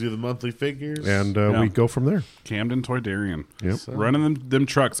and gives you the monthly figures, and we go from there. Camden Toydarian. Yep. Running them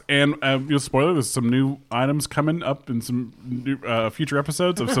trucks. And spoiler, there's some new items coming up in some new, future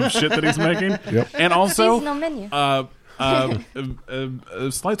episodes of some shit that he's making. Yep. And also, Seasonal menu.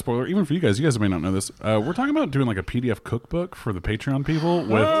 slight spoiler, even for you guys may not know this. We're talking about doing like a PDF cookbook for the Patreon people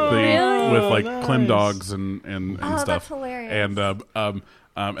with with like Clem dogs and stuff. That's hilarious. And and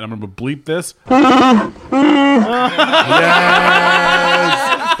I'm gonna bleep this.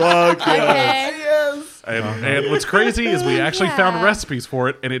 yes, fuck Okay. And what's crazy is we actually found recipes for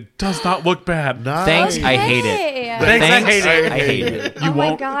it, and it does not look bad. Nice. Thanks, I hate Hey. it. Thanks, I hate it. You Oh my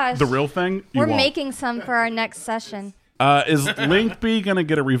won't. gosh. The real thing. You We're won't. making some for our next session. Is Linkby gonna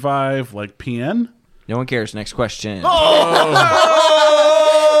get a revive like PN? No one cares. Next question.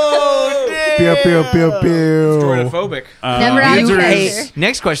 Pew, pew, pew, pew. Droidophobic. Never out of answer character. is-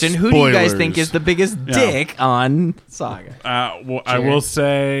 Next question. Who do you guys Spoilers. think is the biggest dick on Saga? Well, I will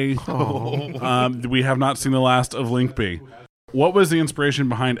say we have not seen the last of Linkby. What was the inspiration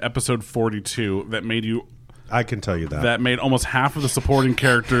behind episode 42 that made you I can tell you that made almost half of the supporting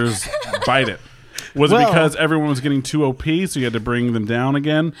characters bite it? Was it because everyone was getting too OP, so you had to bring them down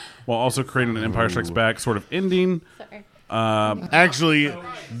again, while also creating an Empire Strikes Back sort of ending? Sorry. Actually,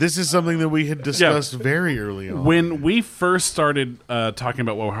 this is something that we had discussed very early on. When we first started talking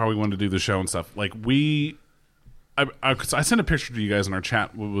about how we wanted to do the show and stuff, like I sent a picture to you guys in our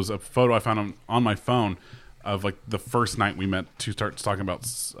chat. It was a photo I found on my phone of like the first night we met to start talking about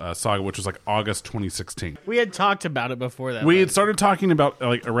Saga, which was like August 2016. We had talked about it before that. We had started talking about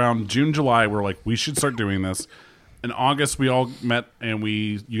like around June, July. We're like, we should start doing this. In August, we all met and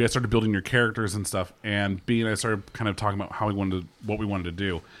you guys started building your characters and stuff. And B and I started kind of talking about what we wanted to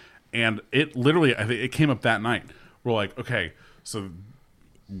do. And it literally, I think it came up that night. We're like, okay, so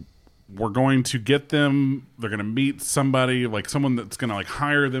we're going to get them. They're going to meet somebody, like someone that's going to like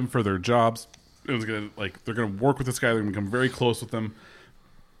hire them for their jobs. It was gonna they're gonna work with this guy. They're gonna become very close with them,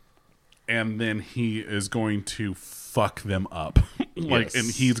 and then he is going to fuck them up, and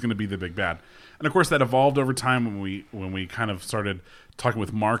he's gonna be the big bad. And of course, that evolved over time when we kind of started talking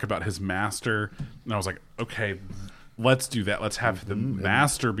with Mark about his master. And I was like, okay, let's do that. Let's have the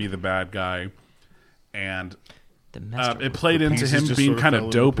master be the bad guy, and it played into him being kind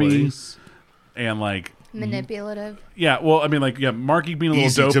of dopey and like. Manipulative. Yeah, well, I mean, like, Marky being a little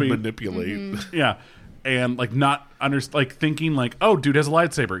Easy dopey. to manipulate. Yeah, and like not thinking like, oh, dude has a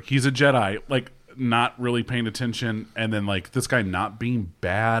lightsaber, he's a Jedi, like not really paying attention, and then like this guy not being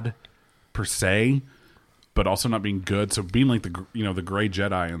bad per se, but also not being good. So being like the gray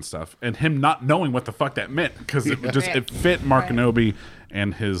Jedi and stuff, and him not knowing what the fuck that meant because it fit Mark Kenobi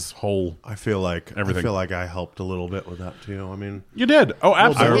and his whole. I feel like everything. I helped a little bit with that too. I mean, you did. Oh,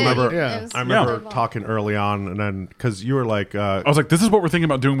 absolutely. I remember talking early on, and then because you were like, I was like, "This is what we're thinking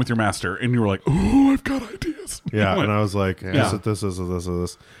about doing with your master," and you were like, "Oh, I've got ideas." Yeah, and I was like, this,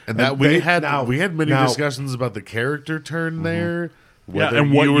 and that we had many discussions about the character turn there.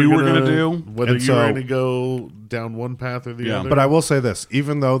 And what you were going to do. Whether you were going to go down one path or the other. But I will say this,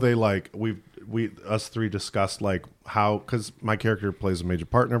 even though they us three discussed like how, because my character plays a major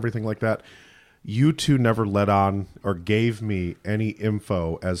part and everything like that, you two never let on or gave me any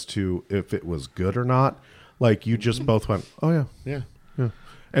info as to if it was good or not. Like you just both went, oh yeah.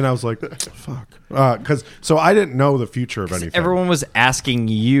 And I was like, fuck. So I didn't know the future of anything. Everyone was asking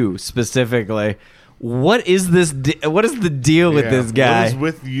you specifically, what is this? What is the deal with this guy? What is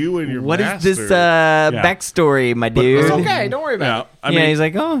with you and your What is master? this backstory, my dude? It's okay. Don't worry about it. I mean, he's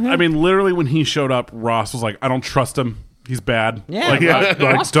like, oh, yeah. I mean, literally, when he showed up, Ross was like, "I don't trust him. He's bad. Yeah. like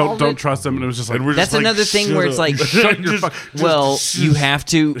Ross called don't it. trust him." And it was just like, And we're That's just like, another thing shut where it's up. like, shut your fuck. well, you have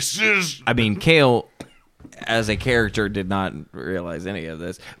to. Shush. I mean, Kale, as a character, did not realize any of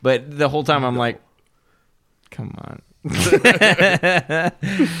this, but the whole time I'm like, come on.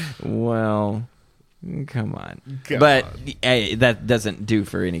 Well, come on. Come But that doesn't do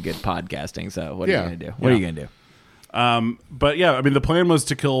for any good podcasting. So what are you Yeah. gonna do? What are you gonna do? But yeah, I mean, the plan was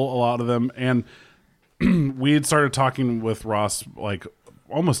to kill a lot of them, and we had started talking with Ross like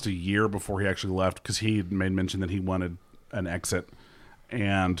almost a year before he actually left because he had made mention that he wanted an exit,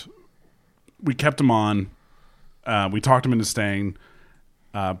 and we kept him on. We talked him into staying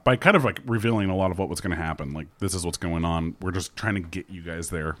by kind of like revealing a lot of what was going to happen. Like, this is what's going on. We're just trying to get you guys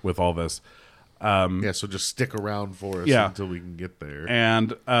there with all this. Yeah, so just stick around for us until we can get there.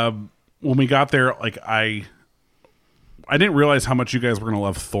 And when we got there, like I didn't realize how much you guys were going to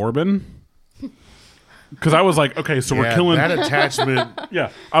love Thorben. Because I was like, okay, so we're killing that attachment. Yeah,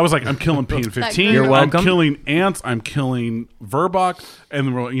 I was like, I'm killing P15. You're welcome. I'm killing ants. I'm killing Verbach, and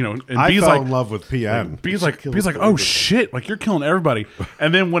then we're, and I B's fell like, in love with PN. B's like, oh shit, like you're killing everybody.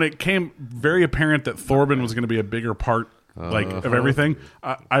 And then when it came very apparent that Thorben was going to be a bigger part, like of everything,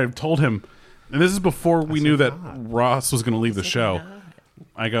 I told him, and this is before we knew that Ross was going to leave the show.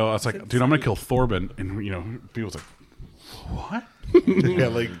 I was like, dude, I'm going to kill Thorben, and B was like, what? Yeah,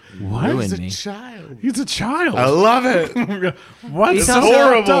 like What? he's a me. child. He's a child. I love it. What? He's So also,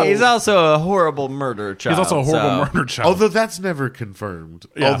 horrible. He's also a horrible murder child. He's also a horrible so- murder child. Although that's never confirmed.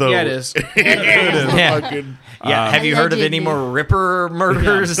 Yeah. Although Yeah, it is. Yeah. fucking, Yeah, have you heard of any Allegedly. more Ripper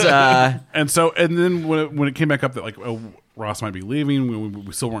murders? And then when it came back up that like Ross might be leaving,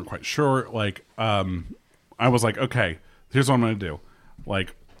 we still weren't quite sure. Like, I was like, okay, here's what I'm going to do.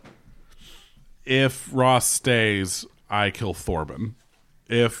 Like, if Ross stays, I kill Thorben.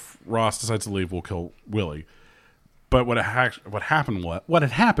 If Ross decides to leave, we'll kill Willie. But what had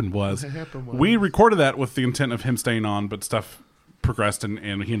happened was we recorded that with the intent of him staying on, but stuff progressed and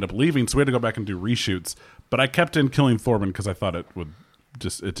he ended up leaving, so we had to go back and do reshoots. But I kept in killing Thorben because I thought it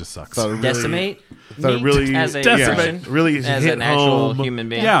just sucks. thought it really- Decimate thought it really as a Decimate. really as hit an actual home. human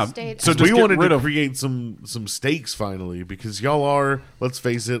being. Yeah, Devastate. so We just get wanted rid to of create some stakes finally because y'all are, let's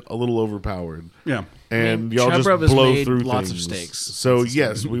face it, a little overpowered. yeah. And y'all Chub just Rub has blow made through lots of things. stakes. So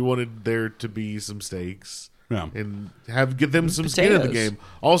yes, we wanted there to be some stakes. Yeah. And give them some skin in the Potatoes. game.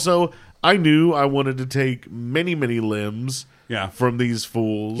 Also, I knew I wanted to take many limbs Yeah. from these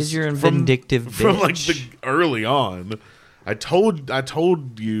fools. 'Cause you're a from- vindictive from like bitch. the early on. I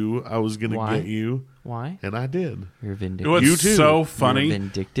told you I was gonna Why? get you, Why? and I did. You're vindictive. What's You too. so funny? You're a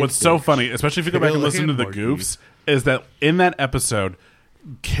vindictive What's so bitch. funny, especially if you go back and Kale listen to and the Marky. goofs, is that in that episode,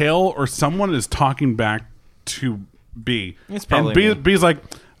 Kale or someone is talking back to B. It's probably and B, me. B's like,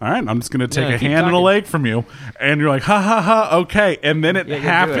 all right, I'm just going to take Yeah, a keep hand and a talking. leg from you. And you're like, ha, ha, ha, okay. And then it Yeah, you do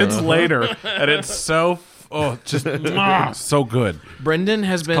happens it. later. And it's so, just so good. Brendan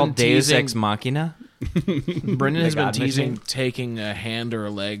has been Called Deus teasing. Ex Machina. Brendan has been God teasing machine. taking a hand or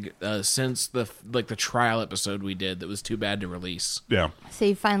a leg since the trial episode we did that was too bad to release. Yeah. So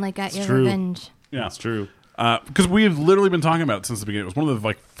you finally got your true. revenge. Yeah. That's true. Because we've literally been talking about it since the beginning. It was one of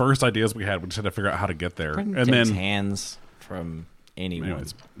the first ideas we had. We just had to figure out how to get there. Brendan And takes then hands from anyone.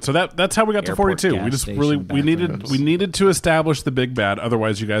 anyways, so that's how we got to Airport 42. gas We just station really bathrooms. we needed to establish the big bad.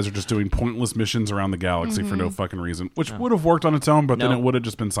 Otherwise, you guys are just doing pointless missions around the galaxy for no fucking reason, which would have worked on its own, but then No. it would have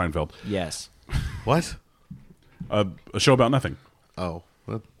just been Seinfeld, Yes. What? a show about nothing. Oh,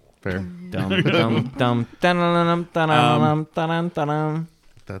 well, fair. Dum dum dum dum dum dum dum.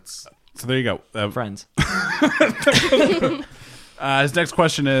 That's So there you go. Friends. His next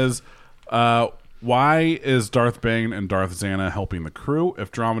question is, why is Darth Bane and Darth Xana helping the crew?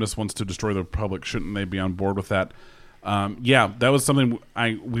 If Dromidas wants to destroy the Republic, shouldn't they be on board with that? Yeah, that was something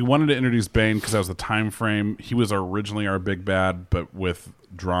we wanted to introduce Bane because that was the time frame. He was originally our big bad, but with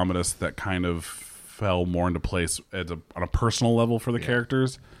Dromidas, that kind of fell more into place on a personal level for the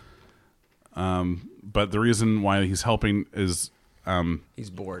characters. But the reason why he's helping is He's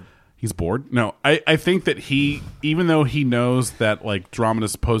bored. he's bored. No, I think that even though he knows that like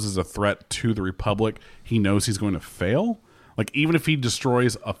Dromidas poses a threat to the Republic, he knows he's going to fail. Like even if he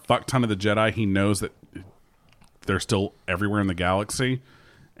destroys a fuck ton of the Jedi, he knows that they're still everywhere in the galaxy,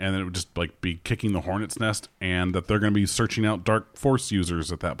 and then it would just like be kicking the hornet's nest, and that they're going to be searching out dark force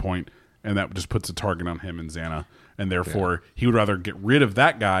users at that point, and that just puts a target on him and Xana, and therefore he would rather get rid of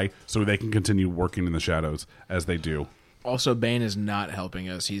that guy so they can continue working in the shadows as they do. Also, Bane is not helping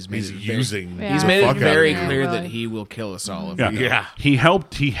us. He's made it using. Yeah. He's made fuck it out of very you. clear Really. that he will kill us all. Yeah. He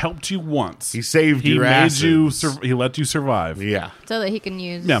helped you once. He saved He your made you. asses. He let you survive. Yeah. So that he can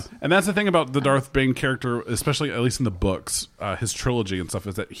use. Yeah, and that's the thing about the Darth Bane character, especially at least in the books, his trilogy and stuff,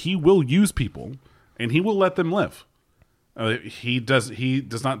 is that he will use people and he will let them live. He does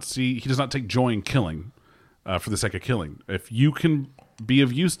not take joy in killing for the sake of killing. If you can be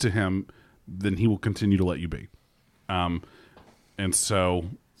of use to him, then he will continue to let you be. And so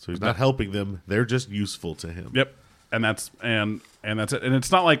he's not helping them; they're just useful to him. Yep, and that's it. And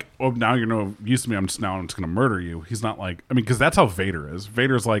it's not like, oh, now you're no use to me. I'm just going to murder you. He's not like, I mean, because that's how Vader is.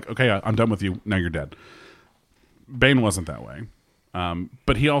 Vader's like, okay, I'm done with you. Now you're dead. Bane wasn't that way,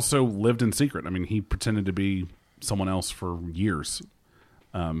 but he also lived in secret. I mean, he pretended to be someone else for years,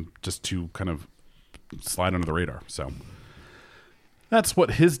 just to kind of slide under the radar. So that's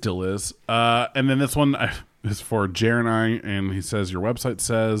what his deal is. And then this one is for Jer and I, and he says, your website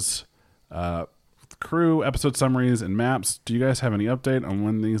says crew, episode summaries, and maps. Do you guys have any update on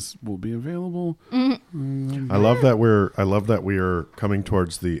when these will be available? I love that we are coming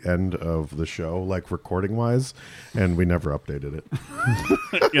towards the end of the show, like recording wise, and we never updated it.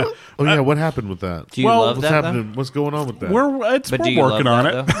 Yeah. Oh yeah, what happened with that? Do you Well, love What's that, happening? What's going on with that? We're do you working love on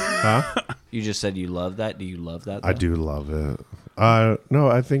that, it. though? Huh? You just said you love that. Do you love that, I though? do love it. No,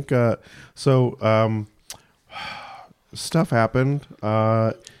 I think so. Stuff happened.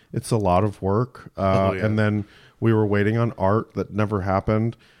 It's a lot of work, Oh, yeah. and then we were waiting on art that never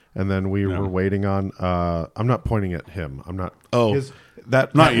happened, and then we were waiting on. I'm not pointing at him. I'm not. Oh.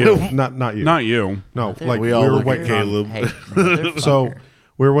 That Not you. Not you. Not you. No, like we all were look at waiting. Caleb. Hey, motherfucker. So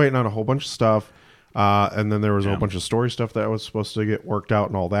we were waiting on a whole bunch of stuff, and then there was a whole bunch of story stuff that was supposed to get worked out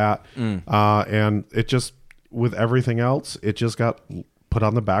and all that. And it just, with everything else, it just got put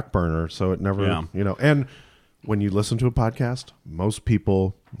on the back burner. So it never, and when you listen to a podcast, most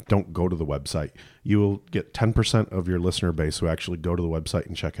people don't go to the website. You will get 10% of your listener base who actually go to the website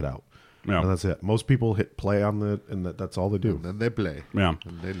and check it out. Yeah. And that's it. Most people hit play on and that's all they do. And then they play. Yeah.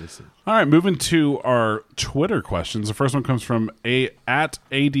 And they listen. All right, moving to our Twitter questions. The first one comes from at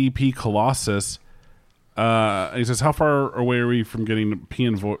ADP Colossus. He says, how far away are we from getting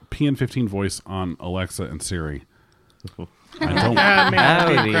PN15 voice on Alexa and Siri? I don't. Man, That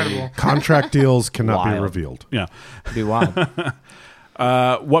that'd would be be- incredible. Contract deals cannot be Wild. revealed. Yeah. It'd be wild.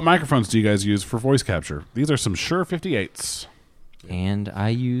 What microphones do you guys use for voice capture? These are some Shure 58s. And I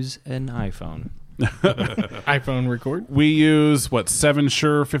use an iPhone. iPhone record. We use, 7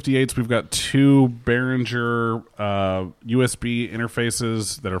 Shure 58s. We've got 2 Behringer USB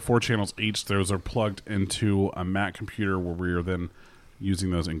interfaces that are 4 channels each. Those are plugged into a Mac computer where we are then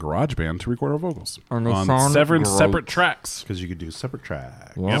using those in GarageBand to record our vocals And they on sound seven great. separate tracks. Because you could do separate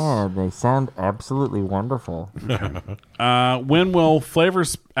tracks. Yeah, they sound absolutely wonderful. When will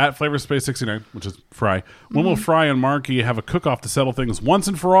Flavourspace69, which is Fry, when will Fry and Marky have a cook-off to settle things once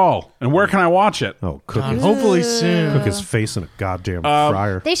and for all? And where can I watch it? Oh, cook Hopefully soon. his face in a goddamn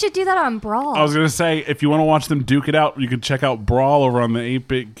fryer. They should do that on Brawl. I was going to say, if you want to watch them duke it out, you can check out Brawl over on the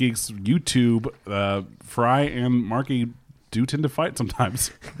 8-Bit Geeks YouTube. Fry and Marky do tend to fight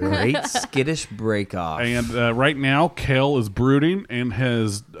sometimes. Great skittish break off. And right now, Kale is brooding and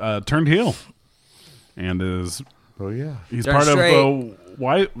has turned heel. And is Oh, yeah. he's Darn part straight. of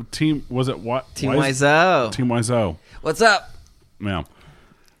why team was it what Team Wise- Wiseau. Team Wiseau. What's up? Yeah.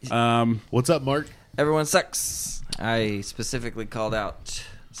 What's up, Mark? Everyone sucks. I specifically called out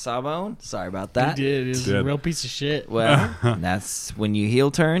Sawbone. Sorry about that. He did. He's a Did. real piece of shit. Well, that's when you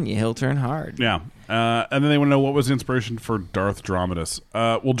heel turn hard. Yeah. And then they want to know what was the inspiration for Darth Dromatus.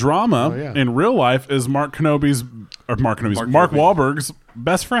 Well, Drama yeah. in real life is Mark Wahlberg's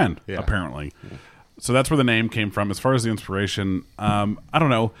best friend, Yeah. apparently. So that's where the name came from. As far as the inspiration, I don't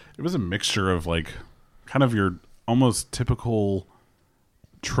know. It was a mixture of like kind of your almost typical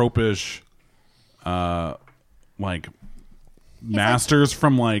tropish, like masters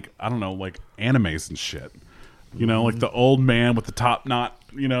from like, I don't know, like animes and shit. You know, like the old man with the top knot.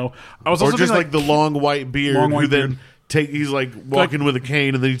 You know, I was Or also just thinking, like the long white beard Long white who then beard. he's like walking with a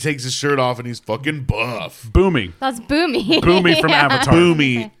cane and then he takes his shirt off and he's fucking buff. Boomy. That's Boomy. Boomy from Avatar.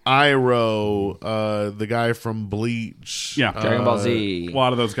 Boomy, Iroh, the guy from Bleach. Yeah. Dragon Ball Z. A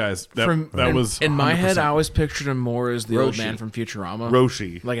lot of those guys. That was in my head. 100%. I always pictured him more as the old Roshi. man from Futurama,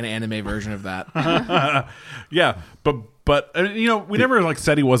 Roshi. like an anime version of that. Yeah, but you know, we never like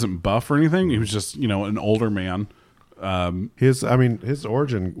said he wasn't buff or anything. He was just, you know, an older man. His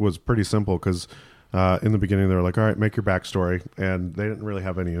origin was pretty simple because in the beginning they were like, all right, make your backstory, and they didn't really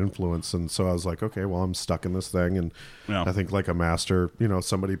have any influence, and so I was like, okay, well, I'm stuck in this thing, and I think like a master,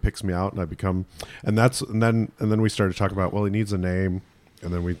 somebody picks me out and I become, and then we started talking about, well, he needs a name,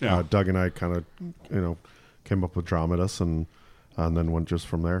 and then we Doug and I kind of came up with Dromedus, and then went just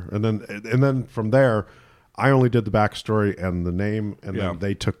from there, and then from there I only did the backstory and the name, and then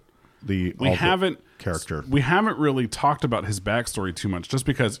they took the character. We haven't really talked about his backstory too much, just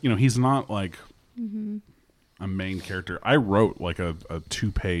because he's not like a main character. I wrote like a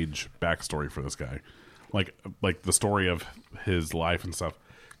 2-page backstory for this guy, like the story of his life and stuff.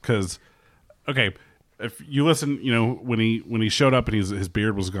 Because if you listen, when he showed up and his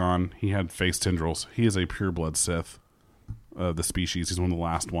beard was gone, he had face tendrils. He is a pureblood Sith, the species. He's one of the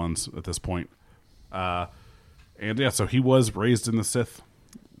last ones at this point. So he was raised in the Sith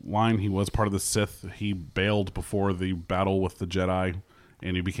line. He was part of the Sith. He bailed before the battle with the Jedi,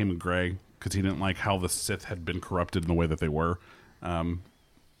 and he became a Grey because he didn't like how the Sith had been corrupted in the way that they were. Didn't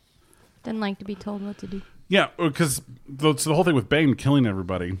like to be told what to do. Yeah, because the whole thing with Bane killing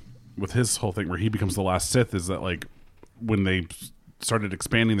everybody, with his whole thing where he becomes the last Sith, is that like when they started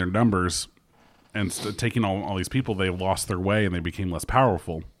expanding their numbers and taking all these people, they lost their way and they became less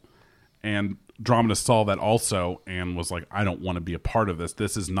powerful. And Andromeda saw that also and was like, I don't want to be a part of this.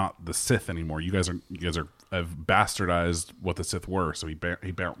 This is not the Sith anymore. You guys have bastardized what the Sith were. So he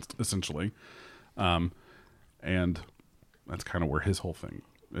bounced essentially, and that's kind of where his whole thing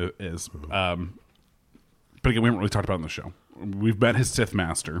is. But again, we haven't really talked about it in the show. We've met his Sith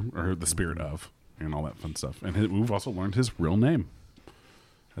master, or the spirit of, and all that fun stuff. And we've also learned his real name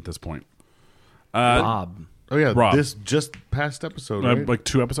at this point. Bob. Oh yeah, Rob. This just past episode, right? Like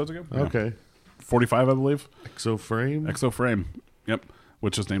 2 episodes ago. Okay. Yeah. 45, I believe. Exoframe. Yep.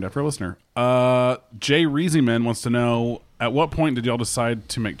 Which is named after a listener. Jay Reezyman wants to know, at what point did y'all decide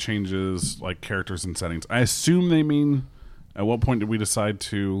to make changes, like characters and settings? I assume they mean, at what point did we decide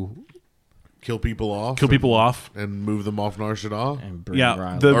to kill people off and move them off Nar Shaddaa? And bring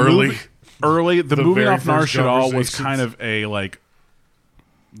Riley. Early. The moving very off Nar first Shaddaa was conversations. kind of a like,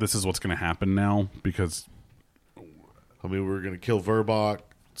 this is what's going to happen now, because I mean, we were going to kill Verbok,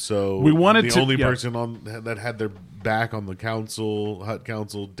 so we wanted the to, only person that had their back on the Hut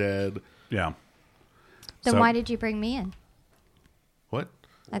Council dead. Yeah. Then So- why did you bring me in? What?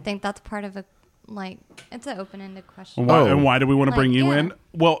 I think that's part of it's an open-ended question. And why did we want to Like, bring you yeah. in?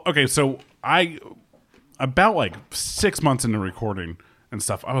 Well, okay, so about like 6 months into recording and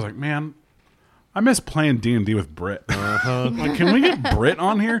stuff, I was like, man, I miss playing D&D with Britt. Like, can we get Britt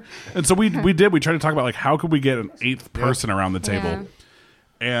on here? And so we did. We tried to talk about like how could we get an 8th person around the table. Yeah.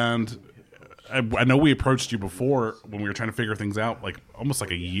 And I know we approached you before when we were trying to figure things out, like almost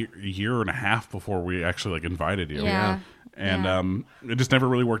like a year and a half before we actually like invited you. Yeah. And it just never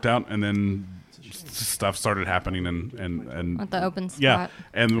really worked out. And then stuff started happening and At the open spot. yeah,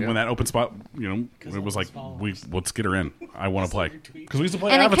 and when that open spot, it was like, let's get her in. I want to play because we used to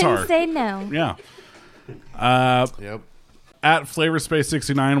play And Avatar. I couldn't say no. Yeah. Yep. At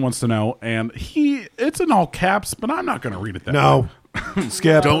Flavorspace69 wants to know, and it's in all caps, but I'm not going to read it that way. No.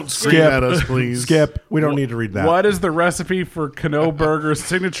 Skip. Don't scream at us, please. Skip. We don't need to read that. What is the recipe for Kano Burger's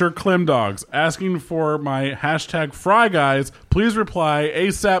signature Clem Dogs? Asking for my hashtag Fry Guys. Please reply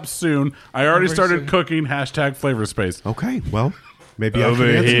ASAP soon. I already started cooking hashtag Flavorspace. Okay, well, maybe I Over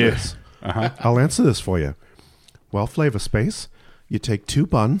can answer here. this. I'll answer this for you. Well, Flavor Space, you take 2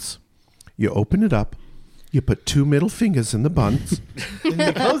 buns, you open it up, you put 2 middle fingers in the buns,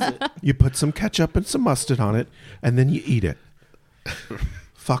 you put some ketchup and some mustard on it, and then you eat it.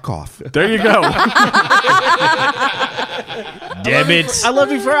 Fuck off. There you go. Damn it. I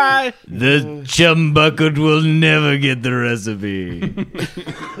love you, Fry. The chum bucket will never get the recipe. That's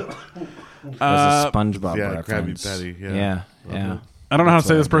a SpongeBob Yeah, Krabby reference. Patty. Yeah. I don't know how to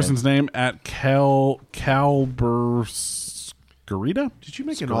say what this I person's name. At Calberscarita? Did you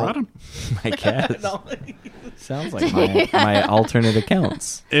make Scarata? I guess. Sounds like my alternate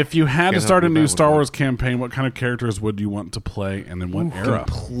accounts. If you had to Can't start a help you new with Star that. Wars campaign, what kind of characters would you want to play, and in what era?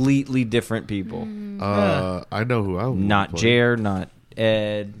 Completely different people. I know who I would Not play. Jer, not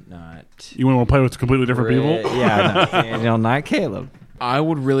Ed, not You want to play with completely different people? Yeah, not Caleb. I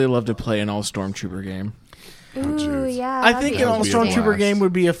would really love to play an all Stormtrooper game. Ooh, yeah. I that'd think be an all That'd be a Stormtrooper blast. game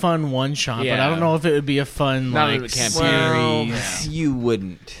would be a fun one shot, but Yeah. I don't know if it would be a fun Not like a campaign. series. You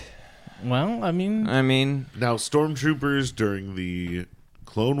wouldn't. Well, I mean, I mean, Now, Stormtroopers during the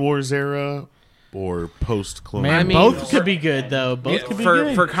Clone Wars era or post Clone man, Wars? both could be good though. Both could be for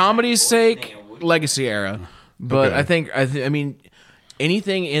good. for comedy's sake, Legacy era. But Okay. I mean,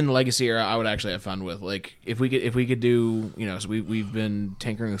 anything in Legacy era, I would actually have fun with. Like if we could do, so we've been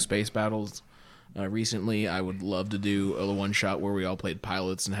tinkering with space battles. Recently, I would love to do a one-shot where we all played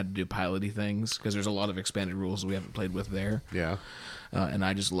pilots and had to do piloty things, because there's a lot of expanded rules we haven't played with there. Yeah. And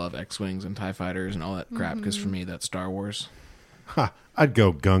I just love X-Wings and TIE Fighters and all that crap, because for me, that's Star Wars. Ha, I'd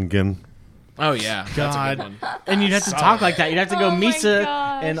go Gungan. Oh, yeah. That's a good God. one. And you'd have to talk like that. You'd have to go Oh my Misa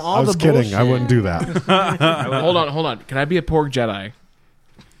gosh. and all I was the kidding. bullshit. I wouldn't do that. Hold on. Can I be a Porg Jedi?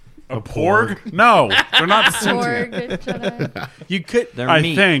 A porg? No, they're not sentient. Porg Jedi. You could. They're I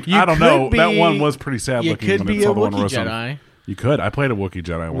meat. think. You I don't know. could That be- one was pretty sad You looking could when be it a saw the one Wookiee roast on- Jedi. You could. I played a Wookiee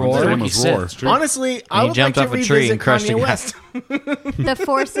Jedi once. Roar. His name was Wookiee Roar. Sith. Honestly, I he would like jumped to off a tree revisit and crushed Kanye a guy. West. The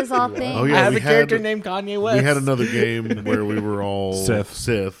Force is all things. Oh, yeah. I have we a character had- named Kanye West. We had another game where we were all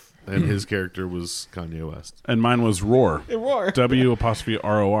Sith. and his character was Kanye West. And mine was Roar. Roar.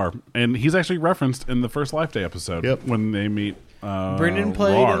 W''ROR. And he's actually referenced in the first Life Day episode Yep. when they meet. Brendan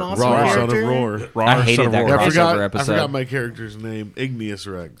played Roar. an awesome Roar, character. son of Roar. Roar, I hated son of that Roar. Yeah, crossover episode. I forgot my character's name. Igneous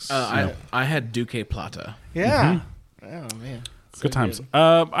Rex. I had Duque Plata. Yeah. Oh man. So Good times.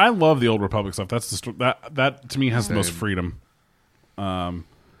 I love the Old Republic stuff. That's that to me has the most Same. freedom.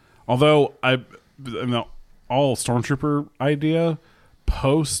 Although the all Stormtrooper idea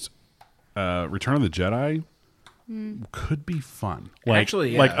post Return of the Jedi could be fun.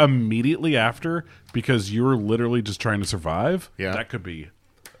 Actually, yeah. like immediately after, because you're literally just trying to survive. Yeah. that could be.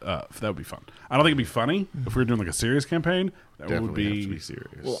 That would be fun. I don't think it'd be funny if we were doing like a serious campaign. That Definitely would be, have to be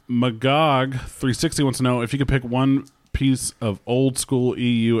serious. Magog 360 wants to know if you could pick one piece of old school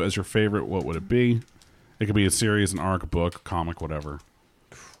EU as your favorite, what would it be? It could be a series, an arc, a book, comic, whatever.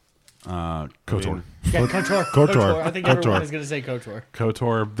 KOTOR. Yeah, KOTOR. KOTOR. I think KOTOR. everyone is going to say KOTOR.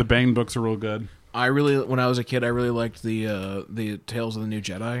 KOTOR. The Bane books are real good. When I was a kid, I really liked the Tales of the New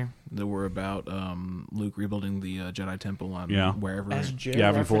Jedi that were about Luke rebuilding the Jedi Temple on wherever. As Jer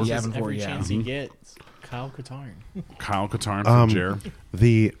Yavin 4. references Yavin 4, every yeah. chance he gets. Kyle Katarn. Kyle Katarn from Jer.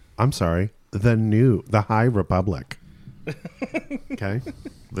 The High Republic. Okay.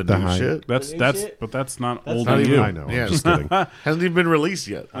 The The new high- shit. That's not old Not EU. even, I know. Yeah. I'm just kidding. Hasn't even been released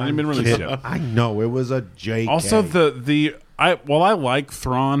yet. Hasn't even been released yet. I know it was a JK. Also, while I like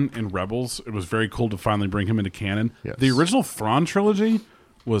Thrawn in Rebels, it was very cool to finally bring him into canon. Yes. The original Thrawn trilogy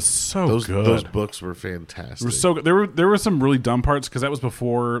was so good. Those books were fantastic. They were so good. There were some really dumb parts because that was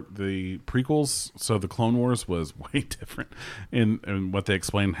before the prequels. So the Clone Wars was way different in what they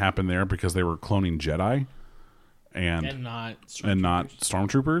explained happened there because they were cloning Jedi and not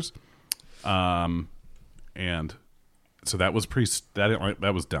stormtroopers. And so that was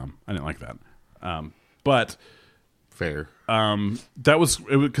that was dumb. I didn't like that. But fair. that was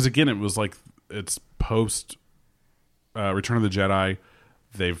because again it was like it's post Return of the Jedi.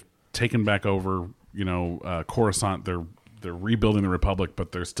 They've taken back over Coruscant. They're rebuilding the Republic,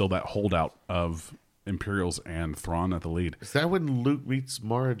 but there's still that holdout of Imperials and Thrawn at the lead. Is that when Luke meets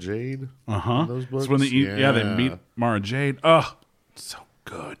Mara Jade? Uh-huh. in those books? It's when they meet Mara Jade. Oh, so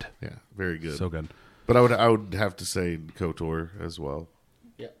good. Yeah, very good. So good. But I would have to say KOTOR as well.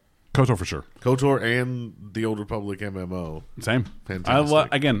 KOTOR for sure. KOTOR and the Old Republic MMO. Same.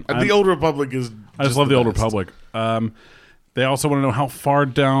 Fantastic. The Old Republic is. I just love the Old best. Republic. They also want to know how far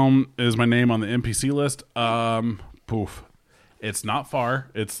down is my name on the NPC list. Poof. It's not far.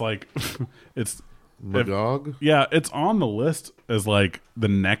 It's like it's Magog. yeah, it's on the list as like the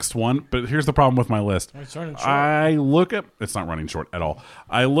next one. But here's the problem with my list. It's running short. I look at it's not running short at all.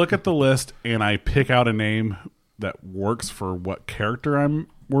 I look at the list and I pick out a name that works for what character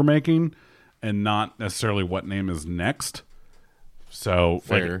we're making, and not necessarily what name is next. So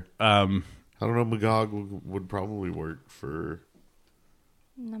Fair. like I don't know. Magog would probably work for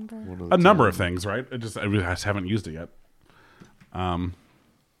Number. one of a the number two. of things, right? I just haven't used it yet.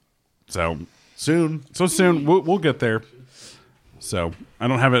 So Soon. we'll get there. So I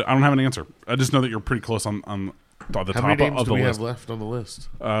don't have an answer. I just know that you're pretty close on the How top many names of do the we list. have left on the list?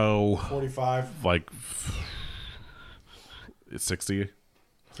 Oh, 45. like 60.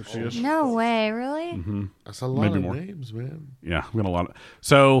 60-ish. No way, really? Mm-hmm. That's a lot Maybe of more. names, man. Yeah, we got a lot of.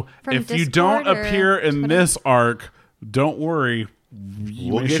 So From if you don't Discord or appear in Twitter? this arc, don't worry.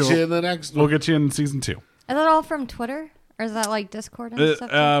 We'll may get show- you in the next We'll one. get you in season 2. Is that all from Twitter? Or is that like Discord and stuff?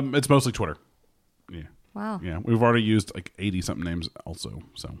 too? It's mostly Twitter. Yeah, Wow. yeah. We've already used like 80 something names also.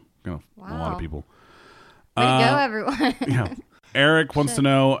 So a lot Wow. of people. Way to go, everyone. Yeah. Eric wants to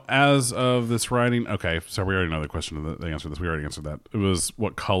know, as of this writing. Okay, so we already know the question. The answer to this. We already answered that. It was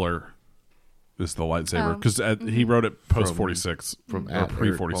what color is the lightsaber? Oh. Because he wrote it post From- 46 from or at pre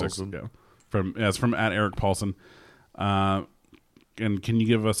Eric 46. Paulson. Yeah, it's from at Eric Paulson. And can you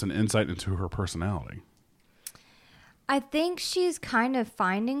give us an insight into her personality? I think she's kind of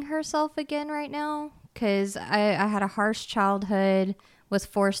finding herself again right now because I had a harsh childhood, was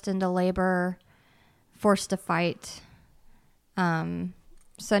forced into labor, forced to fight.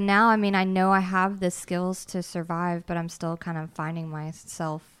 So now, I mean, I know I have the skills to survive, but I'm still kind of finding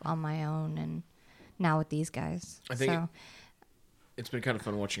myself on my own, and now with these guys. I think it's been kind of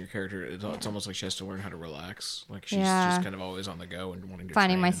fun watching your character. It's almost like she has to learn how to relax. Like she's just kind of always on the go and wanting to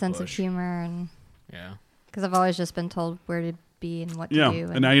finding train my and sense push. of humor, and Yeah. because I've always just been told where to be and what to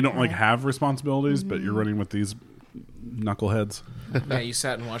do. And now you don't like have responsibilities, but you're running with these knuckleheads. Yeah, you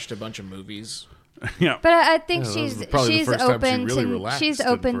sat and watched a bunch of movies. Yeah. But I think Yeah, that was she's probably the first time she open really to relaxed she's in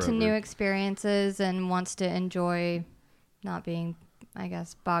open to forever. new experiences and wants to enjoy not being, I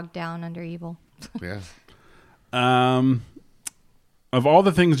guess, bogged down under evil. Yeah. Of all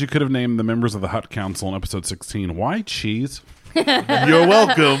the things you could have named the members of the Hut Council in episode 16, why cheese? You're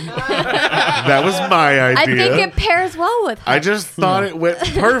welcome. That was my idea. I think it pairs well with her. I just thought it went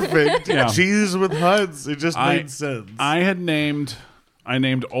perfect. Yeah. Cheese with Huds. It just made sense. I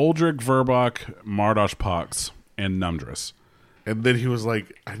named Uldrick, Verbach, Mardosh Pox, and Numdress. And then he was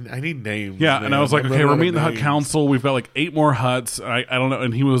like, I need names. Yeah, man. and I was like, I'm okay, running we're out of meeting the Hut names." Council. We've got like 8 more huts. I don't know.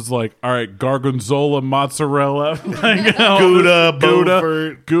 And he was like, all right, Gargonzola, Mozzarella, Gouda,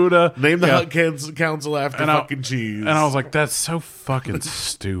 Gouda. Name the Yeah. Hut Council after And I- fucking cheese. And I was like, that's so fucking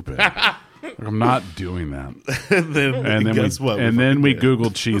stupid. Like, I'm not doing that. and then guess what? And then we fucking did.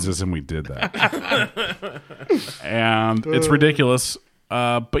 Googled cheeses and we did that. And it's ridiculous.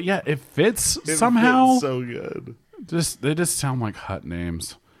 But yeah, it fits It somehow. fits so good. They just sound like hut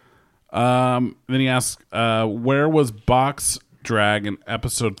names. Then he asks, where was Box Drag in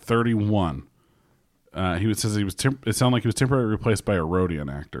episode 31? Says he was. It sounded like he was temporarily replaced by a Rhodian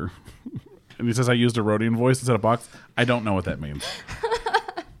actor. And he says I used a Rhodian voice instead of Box. I don't know what that means.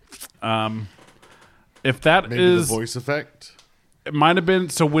 If that Maybe is the voice effect. it might have been.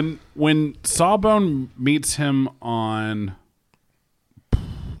 So when Sawbone meets him on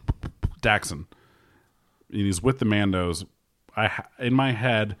Daxon, and he's with the Mandos, in my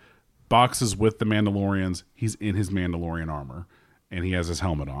head, Box is with the Mandalorians. He's in his Mandalorian armor, and he has his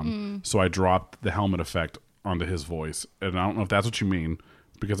helmet on. So I dropped the helmet effect onto his voice, and I don't know if that's what you mean,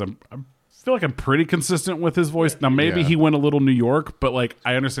 because I feel like I'm pretty consistent with his voice. Now maybe Yeah. he went a little New York, but like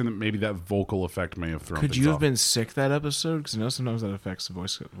I understand that maybe that vocal effect may have thrown. Could things you have off. been sick that episode? Because I know sometimes that affects the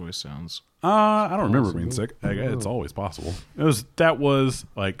voice sounds. I don't remember being sick. It's always possible. That was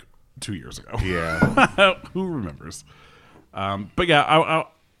like 2 years ago. Yeah. Who remembers? But yeah,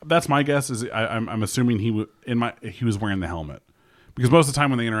 that's my guess. Is I'm assuming he was wearing the helmet, because most of the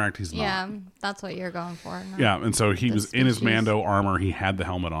time when they interact, he's not. Yeah, that's what you're going for. not Yeah, and so he the was in his species. Mando armor. He had the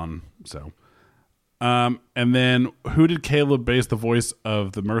helmet on. So, and then who did Caleb base the voice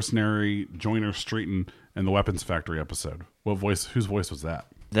of the mercenary Joiner Streeton in the Weapons Factory episode? What voice? Whose voice was that?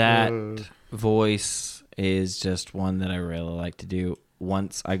 That voice is just one that I really like to do.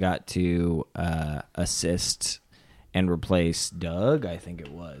 Once I got to assist and replace Doug, I think it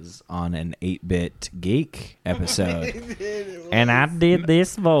was, on an 8-Bit Geek episode. And I did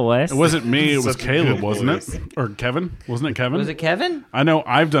this voice. It wasn't me. It was Such a Caleb, good wasn't voice. it? Or Kevin? Wasn't it Kevin? Was it Kevin? I know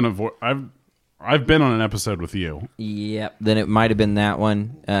I've done I've been on an episode with you. Yep. Then it might have been that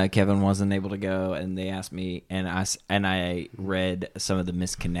one. Kevin wasn't able to go, and they asked me, and I read some of the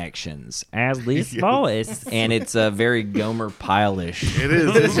misconnections as this voice, and it's a very Gomer Pyle-ish. It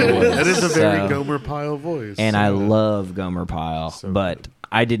is. It is a very So- Gomer Pyle voice. And I love Gomer Pyle, but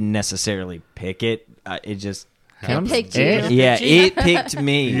I didn't necessarily pick it. It just comes. picked you. Yeah, it picked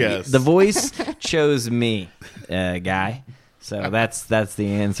me. Yes. The voice chose me, guy. So that's the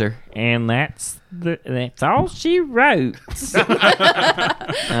answer, and that's all she wrote.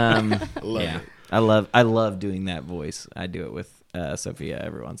 Love Yeah, it. I love doing that voice. I do it with Sophia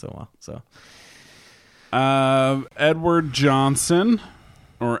every once in a while. So Edward Johnson,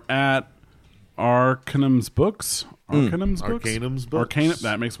 or at Arcanum's Books. Arcanum's Books? Arcanum's Books. Arcanum,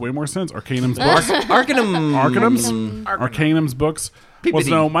 that makes way more sense. Arcanum's Books. Arcanum. Arcanum's Books. Well,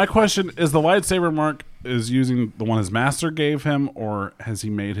 no, my question is, the lightsaber Mark is using the one his master gave him, or has he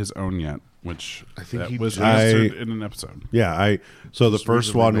made his own yet? Which I think that he was just- answered in an episode. Yeah, so the first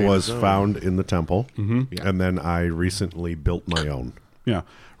recently one made was his own. found in the temple, Yeah. and then I recently built my own. Yeah,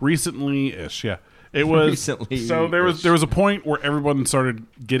 recently-ish. Yeah, it was. Recently-ish. So there was a point where everyone started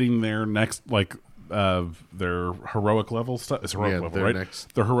getting their next their heroic level stuff. It's heroic Yeah, level, their right?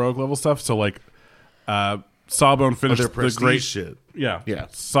 next- Their heroic level stuff. So Sawbone finished their the prestige great shit. Yeah, Yeah.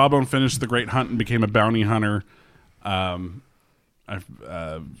 Sawbone finished the great hunt and became a bounty hunter.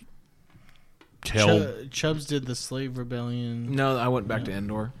 Kale. Chubbs did the slave rebellion. No, I went back to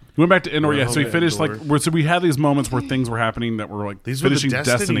Endor. We went back to Endor, Yeah, so we finished Endor. so we had these moments where things were happening that were like These were the finishing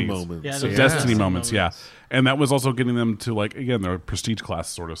Destiny Destinies. moments. Yeah, So those Destiny Destiny moments, yeah. And that was also getting them to like again their prestige class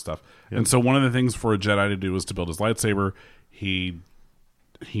sort of stuff. And so one of the things for a Jedi to do was to build his lightsaber. He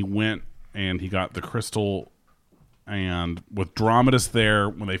went and he got the crystal, and with Dromidas there,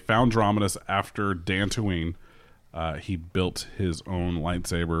 when they found Dromidas after Dantooine, he built his own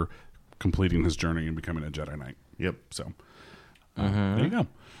lightsaber, completing his journey and becoming a Jedi Knight. Yep. So there you go.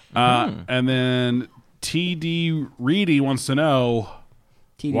 And then TD Reedy wants to know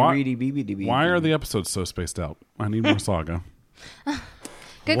TD Why- Reedy BBDB. why are the episodes so spaced out? I need more Saga.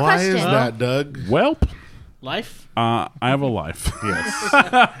 Good Why question. is that, Doug? Welp, Life. I have a life. Yes,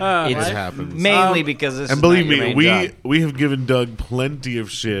 It's it happens. mainly because this And is believe not your me, main job. we have given Doug plenty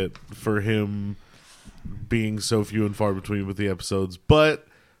of shit for him being so few and far between with the episodes, but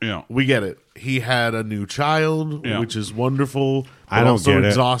Yeah. we get it. He had a new child, Yeah. which is wonderful. I but don't also get it.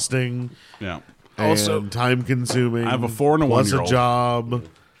 exhausting Yeah. and Also- time consuming. I have a 4 and a plus 1-year-old. a job.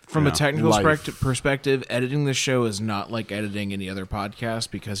 From Yeah. a technical Life. perspective, editing the show is not like editing any other podcast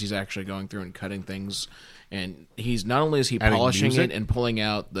because he's actually going through and cutting things. And he's not only is he Adding polishing music? it and pulling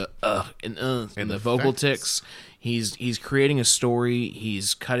out the and the effects. vocal ticks. He's creating a story.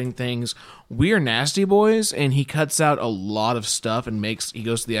 He's cutting things. We are Nasty Boys, and he cuts out a lot of stuff and he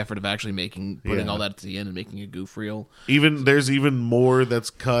goes to the effort of actually putting Yeah. all that at the end and making a goof reel. There's even more that's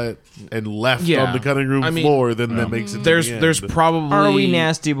cut and left Yeah. on the cutting room I mean, floor than that makes it. To There's the end. there's probably Are we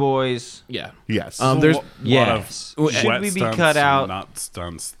nasty boys? Yeah. yes. There's Yes. Lot of Should wet we be stunts cut and out? not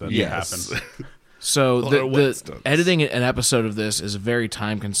stunts that Yes. happen. So lot of wet the stunts. editing an episode of this is very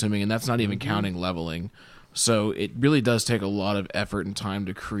time consuming, and that's not even counting leveling. So it really does take a lot of effort and time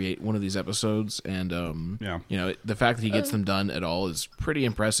to create one of these episodes, and Yeah. the fact that he gets them done at all is pretty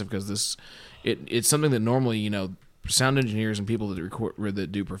impressive because it's something that normally sound engineers and people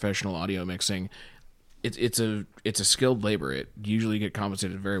that do professional audio mixing. It's a skilled labor. It usually get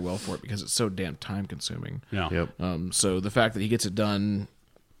compensated very well for it because it's so damn time consuming. Yeah. Yep. So the fact that he gets it done,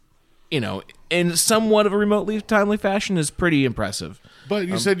 in somewhat of a remotely timely fashion is pretty impressive. But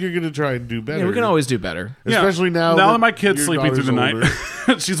you said you're going to try and do better. Yeah, we can always do better. Especially now that that my kid's your sleeping through the night.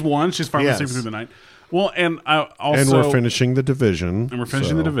 daughter's She's 1. She's finally Yes. sleeping through the night. Well, and I also And we're finishing the division. and we're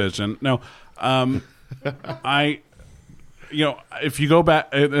finishing the so- division. No, if you go back,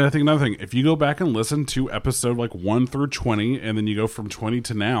 and I think another thing, if you go back and listen to episode like 1 through 20, and then you go from 20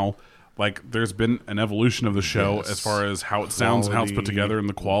 to now, like there's been an evolution of the show Yes. as far as how it sounds and how it's put Quality. together, and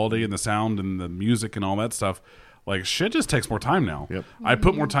the quality and the sound and the music and all that stuff. Like shit just takes more time now. Yep. I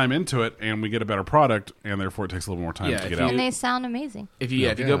put more time into it, and we get a better product, and therefore it takes a little more time Yeah, to if get you- out. And they sound amazing. If you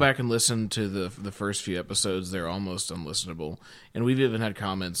Yeah. go back and listen to the first few episodes, they're almost unlistenable. And we've even had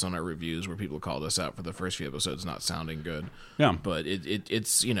comments on our reviews where people called us out for the first few episodes not sounding good. Yeah. But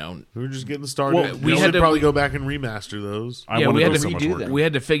it's We're just getting started. Well, we we should had to- probably go back and remaster those. I yeah, want we to had do to so much redo work. them. we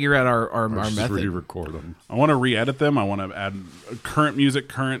had to figure out our method. Re-record them. I want to re-edit them. I want to add current music,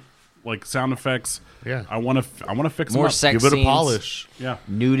 current like sound effects. Yeah. I want to fix More them up. sex Give it a scenes, polish. Yeah,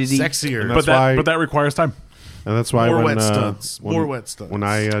 nudity. Sexier. That's but why- that requires time. And that's why More when, wet stunts. when More wet stunts. when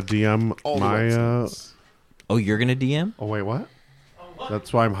I DM All the my wet stunts. Oh, you're gonna DM? oh wait, what?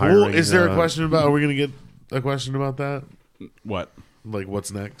 That's why I'm hiring. Well, is there a uh, question about? Are we going to get a question about that? What? Like,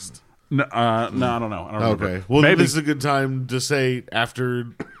 what's next? No, I don't know. I don't remember. Okay. Well, maybe this is a good time to say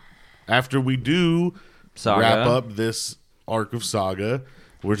after we do Saga. wrap up this arc of Saga,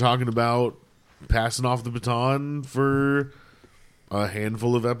 we're talking about passing off the baton for a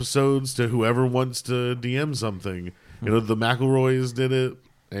handful of episodes to whoever wants to DM something. The McElroys did it,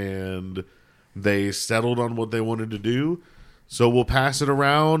 and they settled on what they wanted to do. So we'll pass it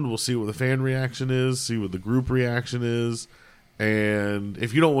around. We'll see what the fan reaction is, see what the group reaction is. And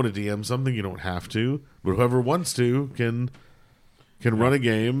if you don't want to DM something, you don't have to. But whoever wants to can run a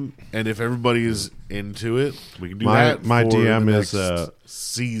game. And if everybody is into it, we can do that. my for DM the is, next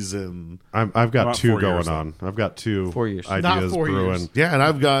season. I've got About 2 4 years, going on. I've got 2 4 years. Not ideas 4 brewing. years. Yeah, and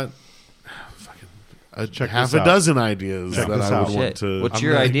I've got Check half this a out. dozen ideas Check that this I out. would want Shit. to What's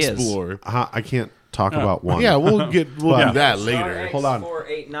your ideas? explore. I can't talk about one. Yeah, we'll do But- that later. Hold on.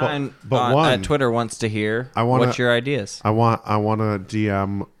 489 But one- at Twitter wants to hear. I wanna- What's your ideas? I want to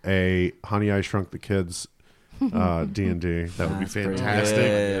DM a Honey I Shrunk the Kids D&D. That would be That's pretty fantastic.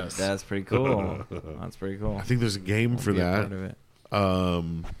 good. That's pretty cool. That's pretty cool. I think there's a game for Be a part that. of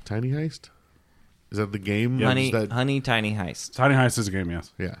it. Tiny Heist? Is that the game? Honey, Is that- Honey Tiny Heist. Tiny Heist is a game.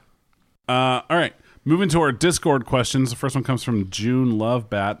 Yes. yeah. All right. Moving to our Discord questions. The first one comes from June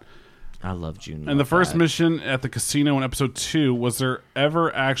Lovebat. I love June. And the first mission at the casino in episode 2, was there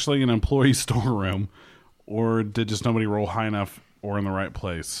ever actually an employee storeroom, or did just nobody roll high enough or in the right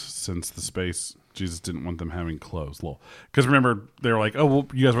place, since the space Jesus didn't want them having clothes. Because remember, they were like, oh, well,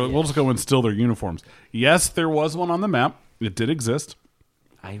 you guys were like, we'll just go and steal their uniforms. Yes, there was one on the map. It did exist.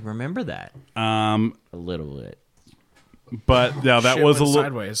 I remember that. A little bit. But yeah, that Shit was a went little.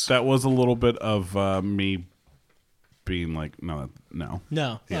 sideways. That was a little bit of me being like, no.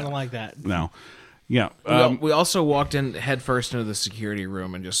 No, I don't like that. Yeah. We also walked in head first into the security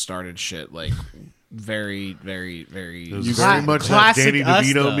room and just started shit like very, very, very. It was very much that classic Danny us,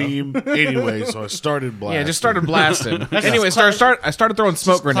 DeVito meme. Anyway, so I started blasting. Yeah, just started blasting. Anyway, I started throwing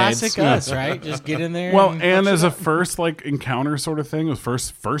smoke grenades. Classic us, right? Just get in there. Well, and and as a first like encounter sort of thing, it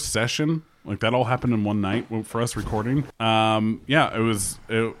was first session. Like that all happened in one night for us recording. Yeah,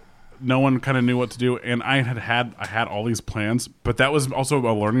 no one kind of knew what to do, and I had all these plans, but that was also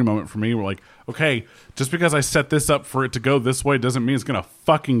a learning moment for me. We're like, okay, just because I set this up for it to go this way doesn't mean it's gonna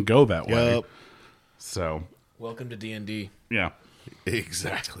fucking go that way. Yep. So, Welcome to D&D. yeah.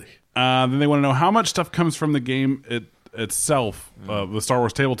 Exactly. Then they want to know how much stuff comes from the game itself, the Star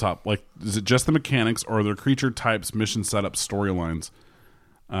Wars tabletop. Like, is it just the mechanics, or are there creature types, mission setups, storylines?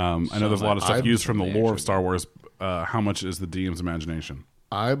 I know there's a lot of stuff used from the lore of Star Wars. How much is the DM's imagination?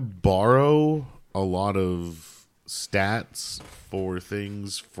 I borrow a lot of stats for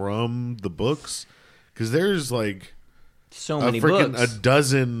things from the books because there's like So many freaking books. a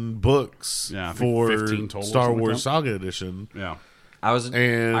dozen books Yeah, I think for 15 total, Star something like Wars that. Saga Edition. Yeah.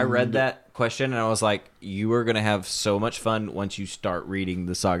 I read that question and I was like, you are gonna have so much fun once you start reading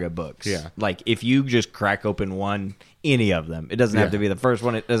the Saga books. Yeah. Like if you just crack open any of them. It doesn't have Yeah. to be the first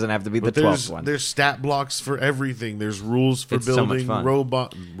one, it doesn't have to be But the 12th one. there's stat blocks for everything. There's rules for It's so much building fun.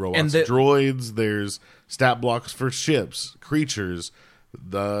 robots, And the- droids. There's stat blocks for ships, creatures,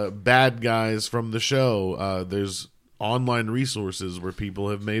 the bad guys from the show. There's online resources where people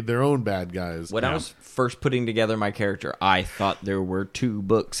have made their own bad guys. When I was first putting together my character, I thought there were 2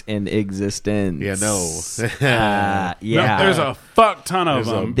 books in existence. Yeah, no. Yeah. No, there's a fuck ton of There's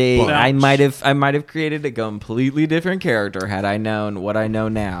a them. bunch. I might have created a completely different character had I known what I know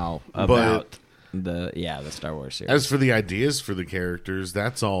now about the Star Wars series. As for the ideas for the characters,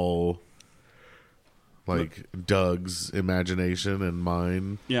 that's all like Doug's imagination and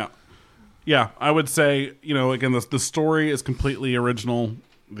mine. Yeah. Yeah, I would say, again, the story is completely original.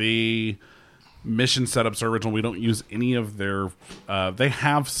 The mission setups are original. We don't use any of their... they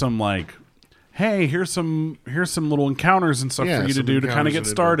have some, like, hey, here's some little encounters and stuff Yeah, for you to some do to kind of encounters get and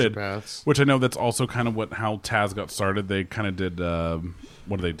started. adventure paths. Which I know that's also kind of how Taz got started. They kind of did...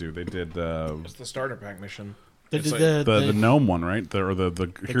 what did they do? They did... It's the starter pack mission. the gnome one, right? The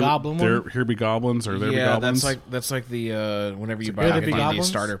goblin one? Here be goblins, or there be Yeah, goblins. that's like the whenever you buy Here like There Be a D&D Goblins?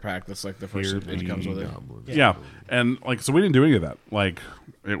 starter pack, that's like the first it comes with it. Yeah, and like so we didn't do any of that. Like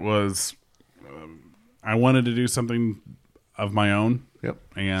it was, I wanted to do something of my own. Yep.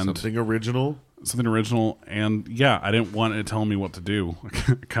 And something original. And yeah, I didn't want it telling me what to do. I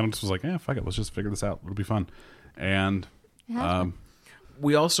kind of just was like, fuck it, let's just figure this out. It'll be fun. And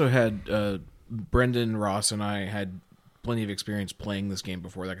We also had Brendan, Ross, and I had plenty of experience playing this game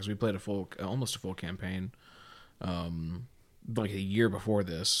before that because we played almost a full campaign, like a year before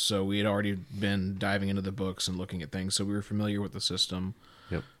this. So we had already been diving into the books and looking at things, so we were familiar with the system.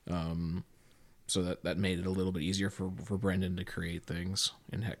 Yep. So that made it a little bit easier for Brendan to create things,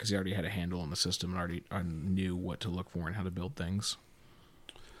 and because he already had a handle on the system and already knew what to look for and how to build things.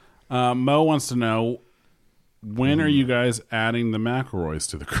 Mo wants to know, when are you guys adding the McElroys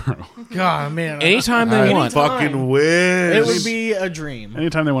to the crew? God, man. Anytime they want. Fucking wish. It would be a dream.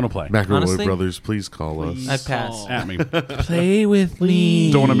 Anytime they want to play. McElroy Honestly, brothers, please call us. I'd pass. At me. Play with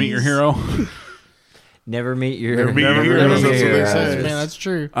me. Don't want to meet your hero? Never meet your Never meet your That's heroes, that's what they what say. Man, that's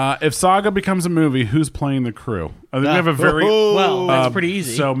true. If Saga becomes a movie, who's playing the crew? I think we have a very... Well, that's pretty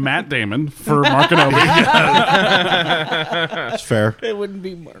easy. So Matt Damon for Mark and Obi. That's fair. It wouldn't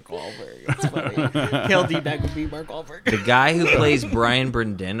be Mark Wahlberg. It's funny. Kel D-Bag would be Mark Wahlberg. The guy who plays Brian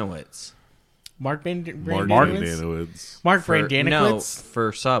Brandenowitz. Mark Mark Brandanowitz? Danowitz. Mark No, Brandanowitz?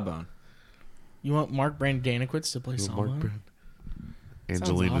 for Sawbone. You want Mark Brandanowitz to play Mark Sawbone? Brand.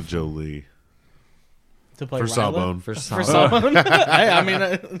 Angelina awful. Jolie. To play For Ryla? Sawbone. For For Sawbone. Sawbone? I mean,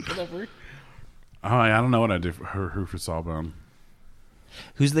 whatever. Oh, I don't know what I do for her. Who for Sawbone?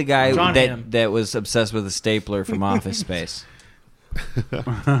 Who's the guy John Hamm. that was obsessed with a stapler from Office Space?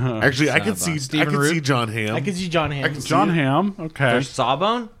 Actually, I could see John Hamm. I could see John Hamm. John Hamm. Okay. For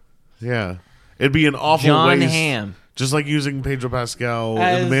Sawbone? Yeah, it'd be an awful John waste. Hamm. Just like using Pedro Pascal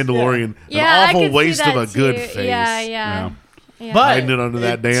As- in The Mandalorian. Yeah, an I awful could see waste of that a good too. face. Yeah. Yeah. But hiding it under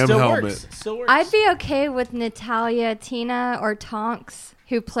that damn still helmet. Works. Still works. I'd be okay with Natalia, Tina, or Tonks,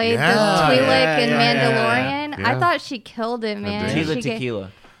 who played Yeah. the Twi'lek in yeah, Mandalorian. yeah. I thought she killed it, man. did. Tila She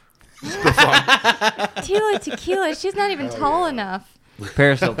Tequila. Tila Tequila. She's not even tall enough.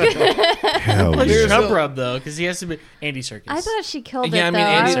 Periscope. Hell Like yeah. Chub Rub though, because he has to be Andy Serkis. I thought she killed Yeah, it, I mean,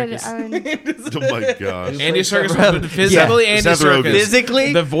 though. Andy I would, Oh my gosh. Andy Serkis, but physically Andy Seth Serkis. Rogen.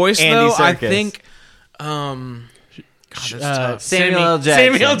 Physically, The voice, Andy though, I Serkis. think. God, that's tough. Samuel L.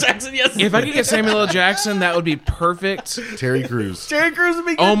 Jackson. Samuel L. Jackson, yes. If I could get Samuel L. Jackson, that would be perfect. Terry Crews. Terry Crews would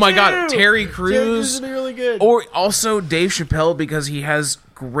be good Oh my too. God, Terry Terry Crews Crews, would be really good. or also Dave Chappelle because he has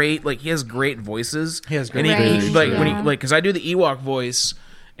great voices. He has great and he, voices. like when he Yeah. like because I do the Ewok voice,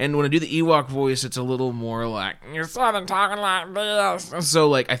 and when I do the Ewok voice, it's a little more like you're southern talking like this. So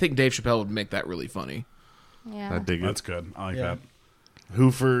like I think Dave Chappelle would make that really funny. I yeah. dig That's it. good. I like Yeah. that. Who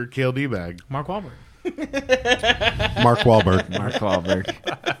for KLD bag? Mark Wahlberg. Mark Wahlberg. Mark Wahlberg.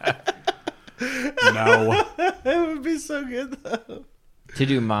 No. That would be so good though. To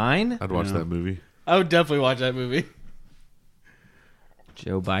do mine, I'd watch that movie. I would definitely watch that movie.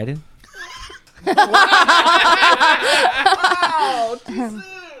 Joe Biden.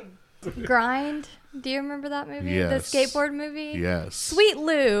 Grind. Do you remember that movie? Yes. The skateboard movie? Yes. Sweet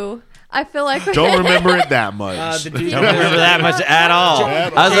Lou. I feel like Don't remember it that much. The dude Don't remember that much at all. I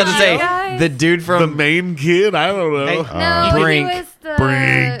was about to say Guys. the dude the from main kid? I don't know. No, Brink. he was the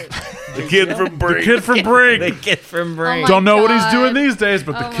Brink. The kid from Brink. Kid from Brink. the kid from Oh Brink. my Don't know what he's God. doing these days,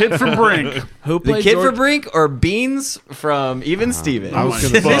 but Oh the my kid from Brink. Who The played kid George? from Brink or Beans from Even Steven? I was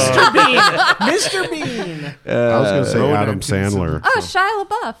gonna say, Mr. Bean. I was gonna say Rowan Adam Atkinson. Sandler. Oh, Shia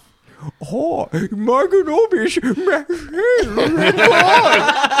LaBeouf. Oh, Margaret Obish.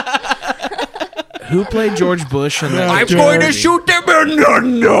 Who played George Bush in that? I'm going to shoot them in the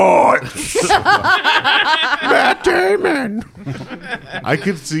nuts. Matt Damon. I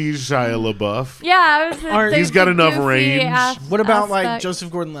could see Shia LaBeouf. Yeah, I was. Aren't- He's got enough range. What about like aspect. Joseph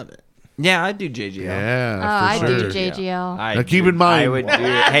Gordon-Levitt? Yeah, I'd do JGL. Oh, Yeah, I for do sure. JGL. Now keep in mind- I would do.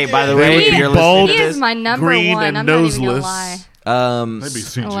 Hey, by the They way, would if be you're bald, listening He to is this, my number green one. and I'm not even gonna noseless. lie. Maybe I love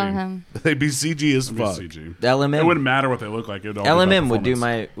CG. him. They'd be CG as Maybe fuck. CG. LMM. It wouldn't matter what they look like. It would all be about LMM would do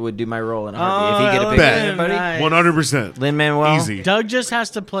performance. my role in a heartbeat. if you get a Bet. picture, everybody. Nice. 100%. Lin Manuel. Easy. Doug just has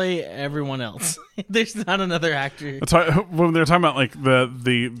to play everyone else. There's not another actor. That's why when they're talking about like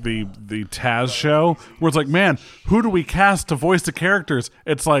the Taz show, where it's like, man, who do we cast to voice the characters?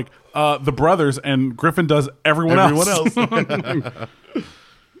 It's like the brothers, and Griffin does everyone else.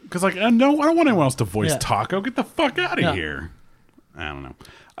 Because like, no, I don't want anyone else to voice Yeah. Taco. Get the fuck out of Yeah. here. I don't know.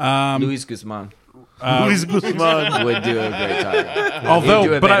 Luis Guzman Luis Guzman. would do a great time. He'd do Although,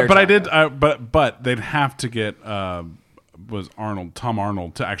 a but better I Taco. did, but they'd have to get was Tom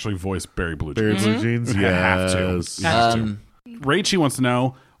Arnold to actually voice Barry Blue Barry Jeans. Blue Jeans. They have to. Yes. Have to. Rachie wants to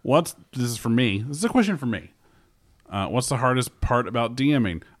know this is for me. This is a question for me. What's the hardest part about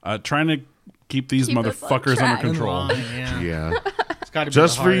DMing? Trying to keep these Keep us on motherfuckers under track. control. Yeah. Yeah. It's gotta be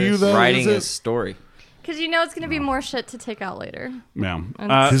Just the for you, hardest. though? Writing is a it? story. Because you know it's going to be more shit to take out later. Yeah.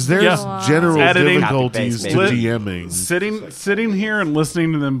 Because there's yeah. general Editing. difficulties to Copy-paste, DMing. Sitting here and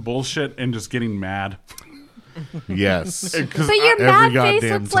listening to them bullshit and just getting mad. Yes. But your mad face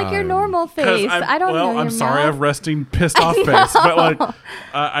goddamn looks like your time. normal face. I don't know. I'm your sorry. I mouth. have resting, pissed off face. But like,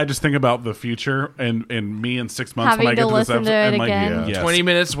 I just think about the future and me in 6 months Having when I get to to this listen episode. to it and like, again. yes. 20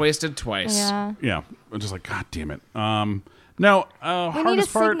 minutes wasted twice. Yeah. Yeah. I'm just like, God damn it. No. We need a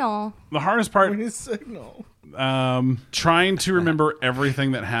Hardest part. signal. The hardest part. His signal. Trying to remember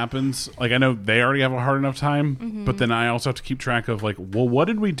everything that happens. Like I know they already have a hard enough time, Mm-hmm. but then I also have to keep track of like, well, what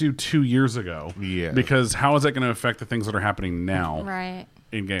did we do 2 years ago? Yeah. Because how is that going to affect the things that are happening now Right.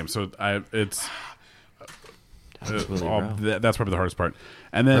 in game? So it's really rough. that's probably the hardest part.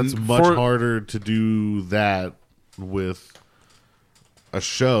 And then That's much harder to do that with a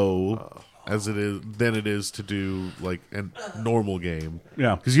show as it is than it is to do like a normal game.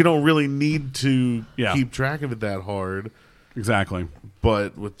 Yeah, Because you don't really need to Yeah. keep track of it that hard. exactly.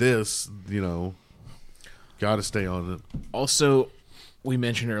 But with this, got to stay on it. Also, we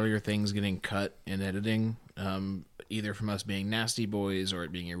mentioned earlier things getting cut in editing, either from us being nasty boys or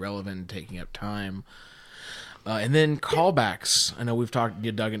it being irrelevant and taking up time. And then callbacks. I know we've talked,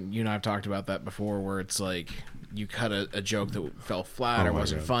 Doug and you and I have talked about that before, where it's like you cut a joke that fell flat or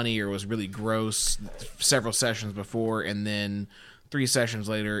wasn't funny or was really gross several sessions before, and then 3 sessions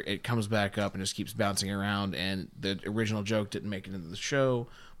later it comes back up and just keeps bouncing around, and the original joke didn't make it into the show,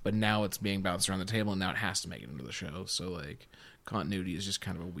 but now it's being bounced around the table and now it has to make it into the show. So like continuity is just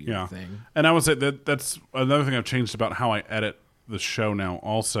kind of a weird thing. And I would say that's another thing I've changed about how I edit the show now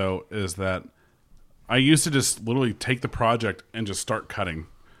also is that I used to just literally take the project and just start cutting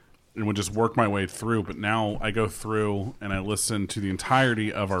and would just work my way through. But now I go through and I listen to the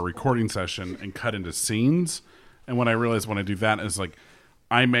entirety of our recording session and cut into scenes. And what I realize when I do that is like,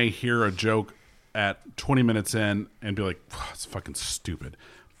 I may hear a joke at 20 minutes in and be like, it's fucking stupid.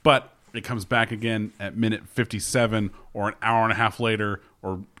 But it comes back again at minute 57 or an hour and a half later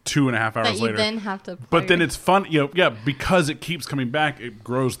or 2.5 hours later. Then have to. But then it's fun, because it keeps coming back, it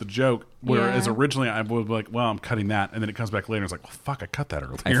grows the joke. Whereas originally I would be like, well, I'm cutting that, and then it comes back later. And it's like, well, fuck, I cut that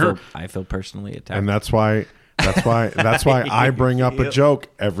earlier. I feel personally attacked, and that's why I bring up a joke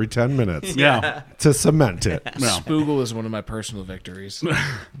every 10 minutes. Yeah, to cement it. No. Spoogle is one of my personal victories.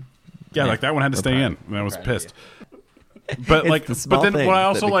 Yeah, like that one had to stay in, and I was pissed. But the then what I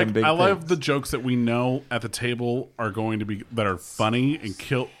also that like, become big I love things. the jokes that we know at the table are going to be that are funny and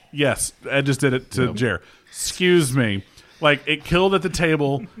kill. Yes, Ed just did it to Jer. Excuse me, like it killed at the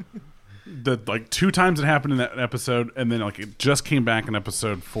table. Like 2 times it happened in that episode, and then like it just came back in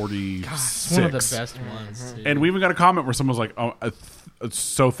episode 46. It's one of the best ones. Dude. And we even got a comment where someone was like, "Oh, I'm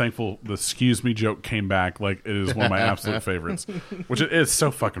so thankful the excuse me joke came back. Like it is one of my absolute favorites." Which it is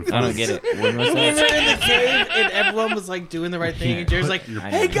so fucking funny. I don't get it. When was We that? were in the cave and everyone was like doing the right thing, and Jerry's like,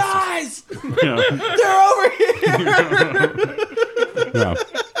 "Hey guys, Yeah. they're over here." Yeah.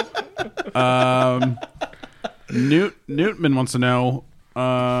 Newtman wants to know.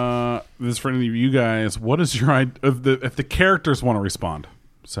 This is for any of you guys. What is your if the characters want to respond?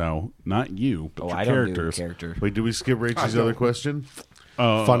 So not you, but Oh, your I characters. don't do character. Wait, did we skip Rachel's other question?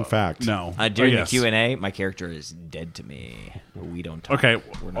 Fun fact. No. During yes. the Q&A, my character is dead to me. We don't talk. Okay.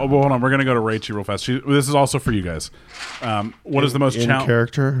 Well, hold on. We're gonna go to Rachel real fast. This is also for you guys. What is the most in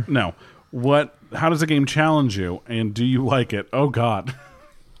character? No. How does the game challenge you, and do you like it? Oh God.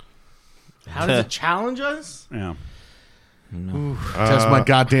 How does it challenge us? Yeah. Test my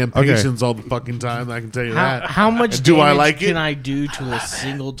goddamn okay. patience all the fucking time. I can tell you that. How much Do damage I like it? can I do to a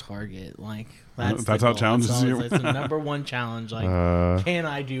single target? Like that's That's the how it goal. challenges That's you? always- That's the number one challenge. Like, can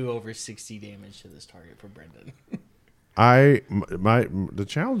I do over 60 damage to this target for Brendan? The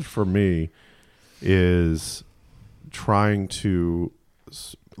challenge for me is trying to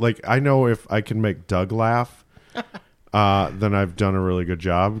I know if I can make Doug laugh, then I've done a really good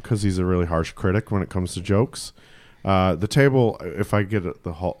job because he's a really harsh critic when it comes to jokes. The table, if I get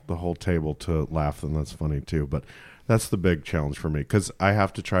the whole table to laugh, then that's funny too. But that's the big challenge for me because I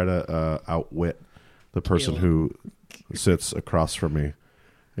have to try to outwit the person who sits across from me.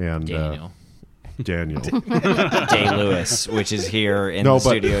 And Daniel. Day Lewis, which is here in No, the but-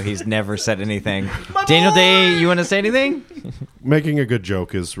 studio. He's never said anything. Daniel Day, you want to say anything? Making a good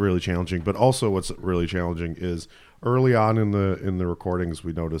joke is really challenging, but also what's really challenging is early on in the recordings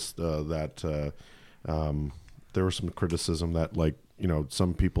we noticed that there was some criticism that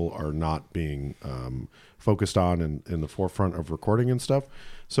some people are not being focused on in the forefront of recording and stuff.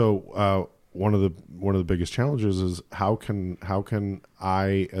 So one of the biggest challenges is how can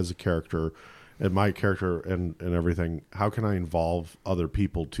I as a character and my character and everything, how can I involve other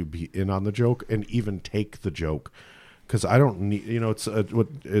people to be in on the joke and even take the joke? Because I don't need,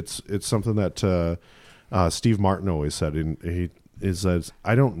 it's something that Steve Martin always said. He says,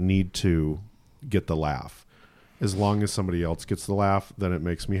 I don't need to get the laugh. As long as somebody else gets the laugh, then it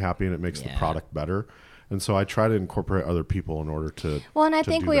makes me happy and it makes the product better. And so I try to incorporate other people in order to. Well, and I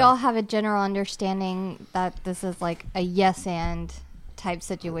to think do we that. all have a general understanding that this is like a yes and type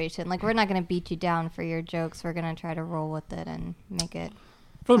situation. Like we're not going to beat you down for your jokes. We're going to try to roll with it and make it.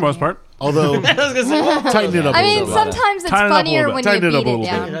 For the most part. Although, tighten it up. I a mean, little bit. sometimes it's Tighten it up a funnier little when bit. you Tighten it up beat a it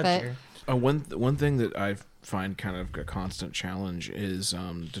little down. But One thing that I find kind of a constant challenge is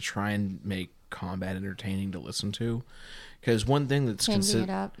to try and make combat entertaining to listen to. Because one thing that's changing it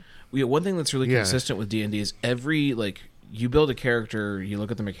up. one thing that's really Yeah. consistent with D&D is you build a character, you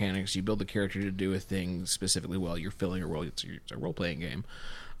look at the mechanics, you build the character to do a thing specifically well. You're filling a role. It's a role playing game,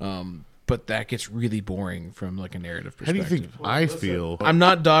 but that gets really boring from like a narrative How do perspective. you think I feel? I'm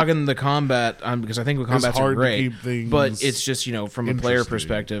not dogging the combat because I think the combats are hard to great, keep things but it's just from a player interesting.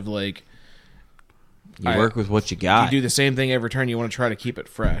 perspective, like You work with what you got. you do the same thing every turn. You want to try to keep it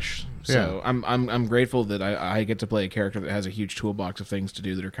fresh. So I'm grateful that I get to play a character that has a huge toolbox of things to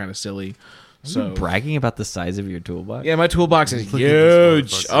do that are kind of silly. So bragging about the size of your toolbox? yeah, my toolbox is Look at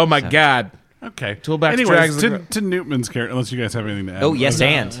this huge. motherfucker. Oh my god! Okay. Toolbox Anyways, drags to Newtman's character, unless you guys have anything to add. Oh, yes,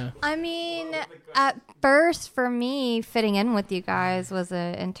 and. I mean, at first, for me, fitting in with you guys was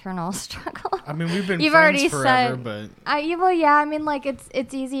an internal struggle. I mean, we've been You've friends already forever, said- but Well, yeah. I mean, like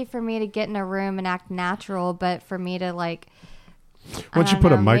it's easy for me to get in a room and act natural, but for me to like Once you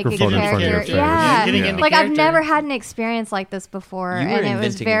put a microphone in front of your face. Yeah. Getting into Like I've character. never had an experience like this before, You were and it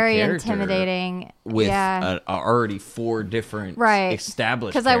was inventing a very character intimidating. with yeah. already 4 different Right.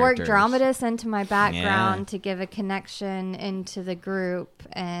 established Because I worked characters. dramatists into my background Yeah. to give a connection into the group,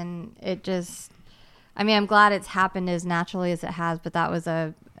 and it just, I mean, I'm glad it's happened as naturally as it has, but that was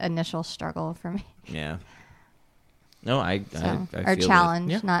a initial struggle for me. Yeah. No, I So, I or feel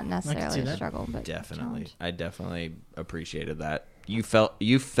challenge, Yeah, not see necessarily a that. struggle, but Definitely. challenge. I definitely appreciated that. You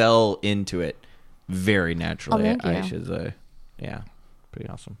fell into it very naturally, thank I you. should say. Yeah. Pretty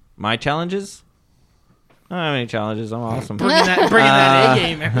awesome. My challenges? I don't have any challenges. I'm awesome. Bringing that A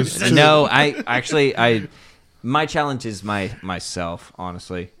game every session. No, my challenge is myself,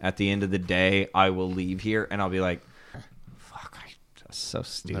 honestly. At the end of the day, I will leave here and I'll be like, fuck, I was so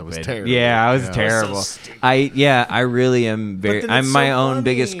stupid. That was terrible. Yeah, I was Yeah. terrible. So stupid. I really am very, then I'm it's my so own funny.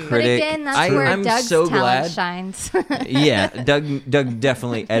 biggest But critic. But again, that's where I'm Doug's so talent glad. shines. Yeah, Doug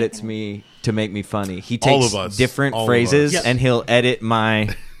definitely edits me to make me funny. He All takes of us. different All of phrases us. and he'll edit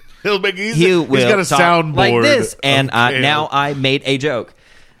my. He's He will got a talk soundboard like this, and of Cam. now I made a joke.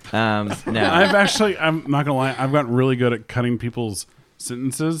 No, I'm not gonna lie, I've gotten really good at cutting people's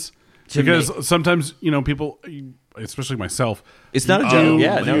sentences because sometimes people, especially myself, It's not a joke.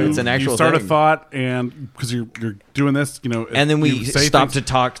 Yeah, no, it's an actual You start thing. a thought, and because you're doing this, and then we you say stop things- to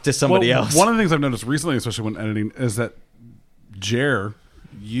talk to somebody Well, else. One of the things I've noticed recently, especially when editing, is that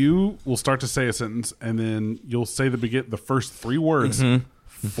you will start to say a sentence, and then you'll say the first 3 words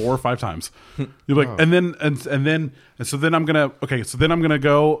 4 or 5 times. You're like, and so then I'm gonna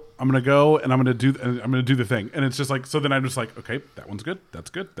go, and I'm gonna do the thing, and it's just like, so then I'm just like, okay, that one's good, that's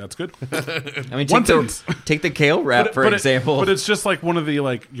good. I mean, one take the kale wrap for example. But it's just like one of the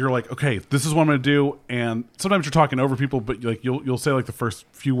you're like, okay, this is what I'm gonna do, and sometimes you're talking over people, but you'll say like the first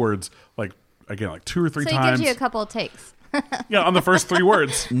few words like 2 or 3 So he times. gives you a couple of takes. Yeah, on the first 3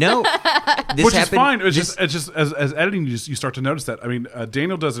 words. No, this Which is happened- fine. It's just as editing, you start to notice that. I mean,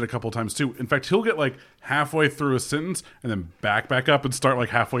 Daniel does it a couple of times too. In fact, he'll get like halfway through a sentence and then back up and start like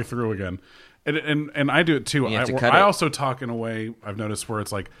halfway through again. And I do it too. You have to cut I it. also talk in a way I've noticed where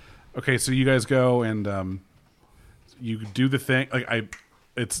it's like, okay, so you guys go and you do the thing. Like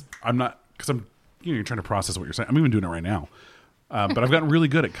I'm not, because I'm you're trying to process what you're saying. I'm even doing it right now. But I've gotten really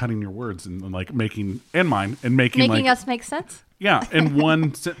good at cutting your words and like making Making like, us make sense? yeah, in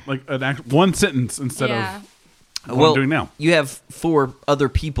one one sentence instead of what I'm doing now. You have 4 other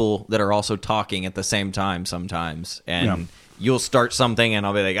people that are also talking at the same time sometimes, and Yeah. you'll start something, and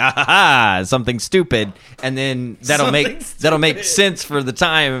I'll be like, ah ha ha, something stupid, and then that'll make sense for the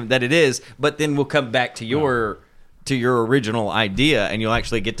time that it is. But then we'll come back to your original idea, and you'll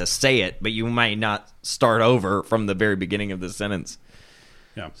actually get to say it, but you might not start over from the very beginning of the sentence.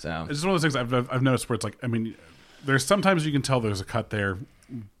 Yeah. So- it's just one of those things I've noticed where it's like, I mean, there's sometimes you can tell there's a cut there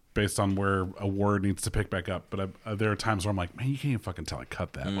based on where a word needs to pick back up, but there are times where I'm like, man, you can't even fucking tell I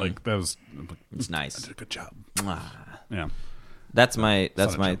cut that. Like that was, It's I nice. did a good job. Mwah. Yeah. That's my not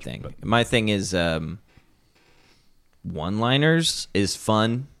a joke, thing. but- My thing is one-liners is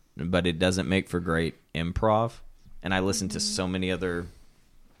fun, but it doesn't make for great improv. And I listen to so many other.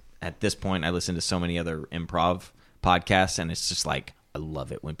 At this point, I listen to so many other improv podcasts, and it's just like I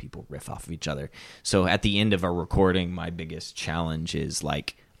love it when people riff off of each other. So at the end of a recording, my biggest challenge is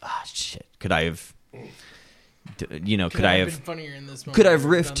like, shit, could I have, could I have been funnier in this moment? could I have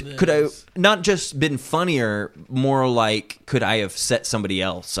Done riffed? Could I have this? not just been funnier? More like, could I have set somebody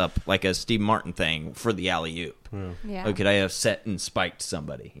else up like a Steve Martin thing for the alley oop? Yeah. Or could I have set and spiked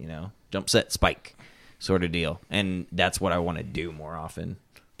somebody? Jump set spike sort of deal. And that's what I want to do more often.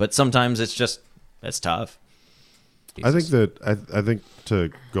 But sometimes that's tough. I think that I think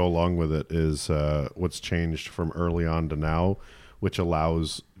to go along with it is what's changed from early on to now, which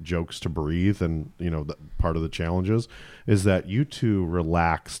allows jokes to breathe, and part of the challenges is that you two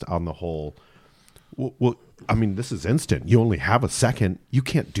relaxed on the whole. Well, I mean, this is instant. You only have a second. You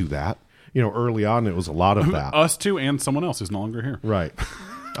can't do that. Early on it was a lot of that. Us two and someone else who's no longer here. Right.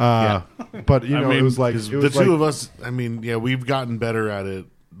 But it was like the two of us. I mean, yeah, we've gotten better at it,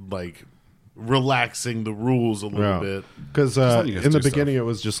 like relaxing the rules a little bit. Because letting you guys in the do beginning it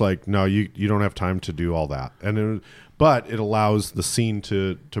was just like, no, you don't have time to do all that, but it allows the scene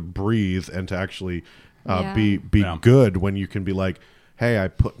to breathe and to actually be Yeah. good when you can be like, hey, I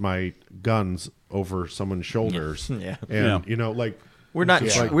put my guns over someone's shoulders, Yeah. and Yeah. We're not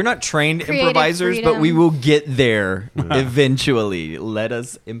we're not trained Creative improvisers, but we freedom. will get there eventually. Let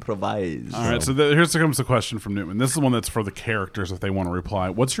us improvise. All right, so here comes the question from Newman. This is one that's for the characters if they want to reply.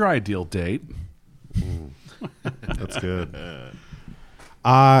 What's your ideal date? That's good.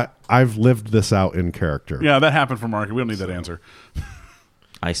 I I've lived this out in character. Yeah, that happened for Marky. We don't need that answer.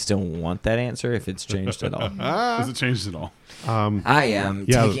 I still want that answer if it's changed at all. Has it changed at all? I am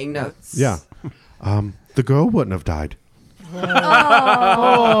taking notes. Yeah. The girl wouldn't have died.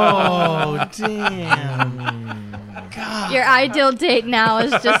 Oh, damn. God. Your ideal date now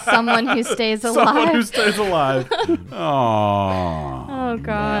is just someone who stays alive. Someone who stays alive. Aww. Oh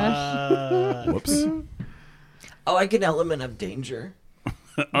gosh. Whoops. I like an element of danger.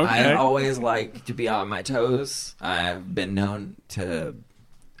 Okay. I always like to be on my toes. I've been known to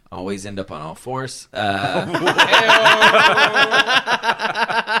always end up on all fours.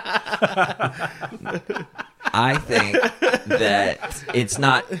 I think that it's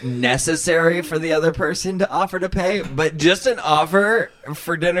not necessary for the other person to offer to pay, but just an offer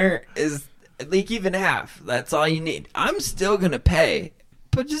for dinner is like even half. That's all you need. I'm still gonna pay,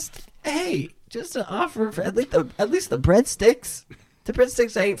 but just just an offer for at least the breadsticks. The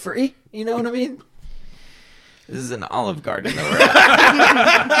breadsticks ain't free. You know what I mean? This is an Olive Garden, though,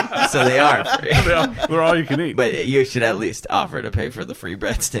 right? So they are free. They're all you can eat. But you should at least offer to pay for the free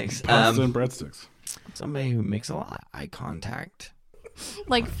breadsticks. Pasta and breadsticks. Somebody who makes a lot of eye contact.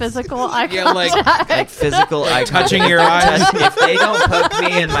 Like physical eye Yeah, Like physical eye Touching contact. your eyes. If they don't poke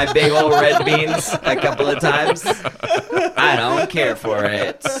me in my big old red beans a couple of times, I don't care for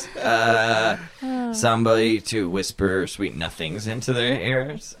it. Somebody to whisper sweet nothings into their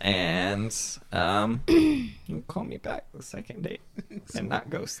ears and you call me back the second date and not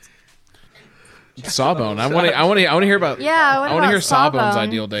ghost. Sawbone. I want to hear about. Yeah, what I want to about hear Sawbone's Sawbone?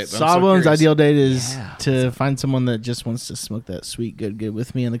 ideal date. Sawbone's ideal date is Yeah. to find someone that just wants to smoke that sweet good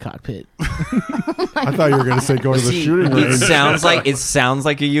with me in the cockpit. I thought you were going to say go to the See, shooting it range. sounds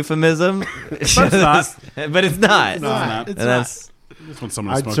like a euphemism, But it's not. but it's not. No, it's not. It's And that's Just want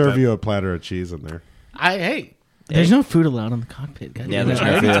someone to I'd smoke serve that. you a platter of cheese in there. There's no food allowed in the cockpit. God Yeah, damn there's it. no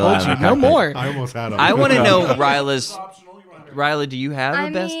I already food allowed told in you. the No cockpit. more. I almost had them. I want to know Ryla, do you have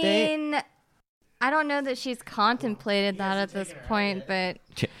a best date? I don't know that she's contemplated that at this point, but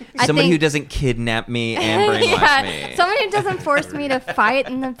I Somebody think- who doesn't kidnap me and brainwash me. someone who doesn't force me to fight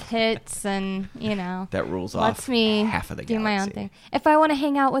in the pits and, That rules off lets me half of the do my own galaxy. thing. If I want to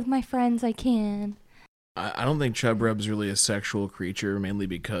hang out with my friends, I can. I don't think Chub Rub's really a sexual creature, mainly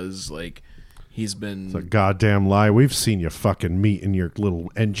because like he's been. It's a goddamn lie. We've seen you fucking meat in your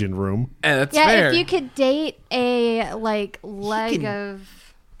little engine room. That's Yeah, fair. if you could date a leg of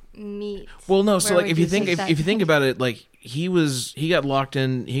meat. Well, no. So where like, would if you take think that? if you think about it, like he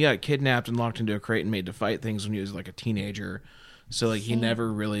got kidnapped and locked into a crate and made to fight things when he was like a teenager. So like he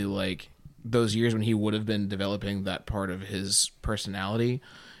never really like those years when he would have been developing that part of his personality.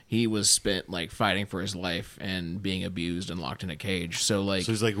 He was spent like fighting for his life and being abused and locked in a cage. So like,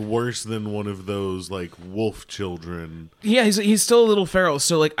 So he's like worse than one of those like wolf children. yeah, he's still a little feral.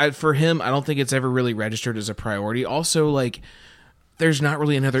 So like, for him, I don't think it's ever really registered as a priority. Also, like, there's not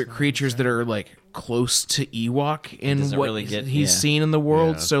really any other creatures that are like close to Ewok in doesn't what really get- he's yeah. seen in the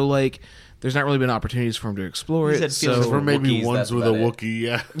world. Yeah. So like, there's not really been opportunities for him to explore He's it. had feelings So Or maybe Wookiees, ones that's with a about it. Wookiee,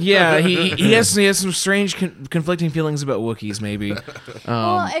 yeah. yeah, he has some strange conflicting feelings about Wookiees. Maybe.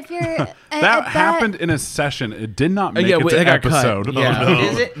 Well, if you're That happened in a session. It did not make yeah, it to that got cut. episode.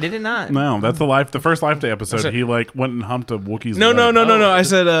 Yeah. Did it not? No, that's the first Life Day episode. He like went and humped a Wookiee's No. leg. I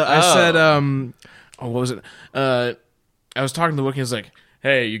said, what was it? I was talking to the Wookiee. I was like,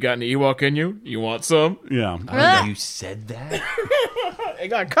 "Hey, you got an Ewok in you? You want some?" Yeah. Ugh. You said that? It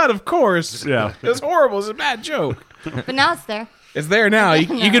got cut, of course. Yeah. It was horrible. It's a bad joke. But now it's there. It's there now. You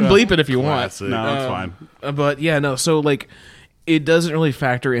can bleep it if you want. Classic. No, it's fine. But yeah, no. So like, it doesn't really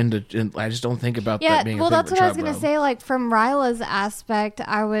factor into. I just don't think about Yeah, that being. well, a thing that's for what I was Chub gonna Rub. say. Like from Ryla's aspect,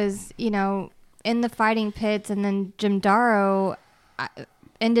 I was, in the fighting pits, and then Jim Darrow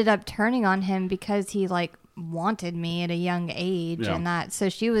ended up turning on him because he like wanted me at a young age, Yeah. and that. So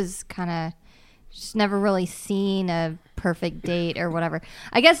she was kind of just never really seen a perfect date or whatever.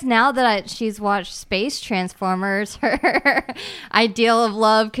 I guess now that she's watched Space Transformers, her ideal of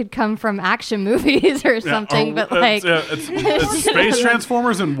love could come from action movies or something. Yeah, but like, it's Space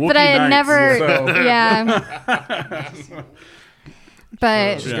Transformers and Wookiee but I had Knights, never, so- yeah.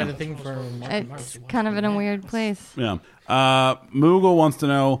 But She's got a thing for it's kind of in a weird place. Yeah. Moogle wants to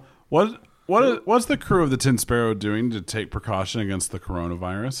know what's the crew of the Tin Sparrow doing to take precaution against the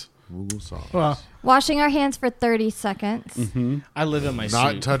coronavirus? Well, Washing our hands for 30 seconds. I live in my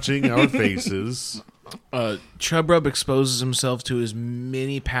Not suit. touching our faces. Chub Rub exposes himself to as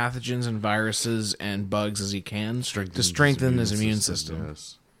many pathogens and viruses and bugs as he can to strengthen his immune system.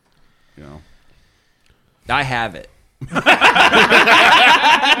 Yes. You know, I have it.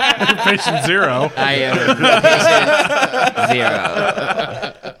 patient zero. I am patient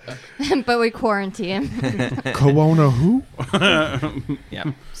zero. but we quarantine him. Corona who?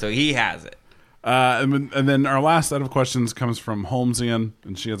 Yeah. So he has it. And then our last set of questions comes from Holmesian,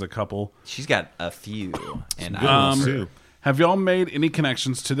 and she has a couple. She's got a few, and I too. Have y'all made any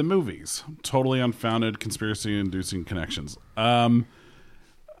connections to the movies? Totally unfounded, conspiracy-inducing connections.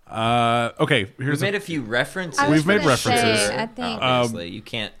 Okay, We've here's made a few references. I was We've made gonna references. say, I think Obviously, you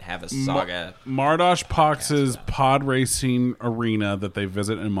can't have a saga. Mardosh Pox's pod racing arena that they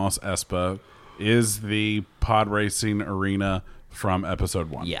visit in Mos Espa is the pod racing arena from episode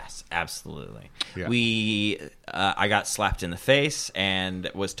 1. Yes, absolutely. Yeah. I got slapped in the face and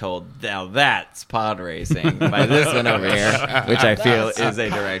was told, now that's pod racing by this one over here, which I feel is a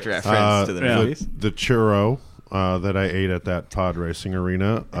direct reference to the movies. The churro that I ate at that pod racing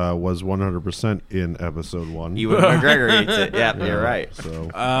arena was 100% in episode 1. Ewan McGregor eats it. Yeah, you're right. So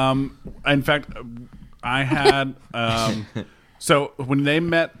In fact, I had so when they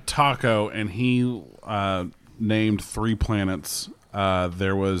met Taco and he named 3 planets,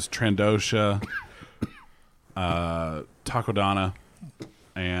 there was Trandosha, Takodana,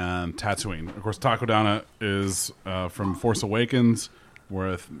 and Tatooine. Of course, Takodana is from Force Awakens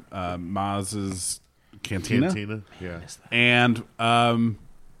with Maz's Cantina. Yeah. And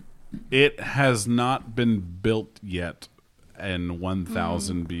it has not been built yet in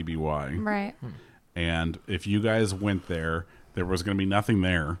 1000 BBY. right. And if you guys went there, there was going to be nothing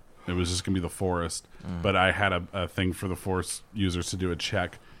there. It was just going to be the forest. But I had a thing for the Force users to do a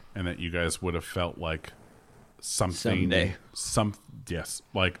check, and that you guys would have felt like something. Someday. Yes,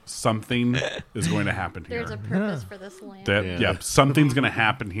 like something is going to happen here. There's a purpose for this land. Something's going to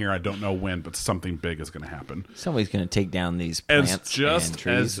happen here. I don't know when, but something big is going to happen. Somebody's going to take down these plants and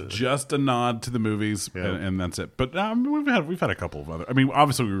trees. As just a nod to the movies, and that's it. But we've had a couple of other. I mean,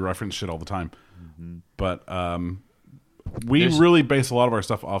 obviously we reference shit all the time, but we really base a lot of our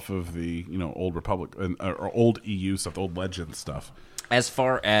stuff off of the Old Republic or Old EU stuff, the Old Legends stuff. As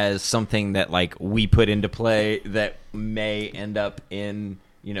far as something that like we put into play that may end up in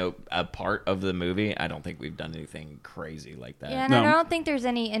a part of the movie, I don't think we've done anything crazy like that. Yeah, and I don't think there's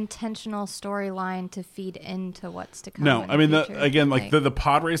any intentional storyline to feed into what's to come. No, I mean the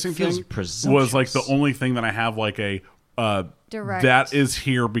pod racing Feels thing presumptuous. was like the only thing that I have like a Direct. that is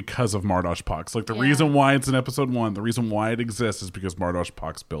here because of Mardosh Pox. Like the reason why it's in episode 1, the reason why it exists is because Mardosh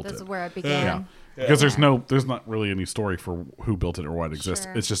Pox built That's it. where it began. Yeah. Because there's not really any story for who built it or why it exists.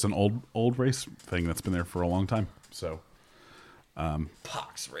 Sure. It's just an old race thing that's been there for a long time. So,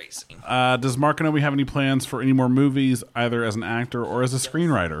 Pox racing. does Mark Kenobi have any plans for any more movies, either as an actor or as a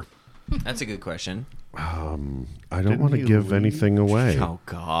screenwriter? That's a good question. I don't want to give anything away. Oh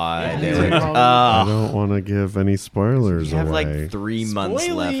God! I don't want to give any spoilers You have away. like 3 months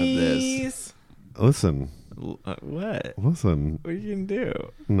left of this. Listen. What? Listen. What are you gonna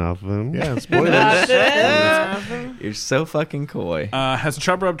do? Nothing. Yeah, spoilers. You're so fucking coy. Has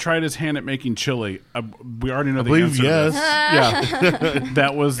Chubrub tried his hand at making chili? We already know the believe answer. yes. To this. Yeah,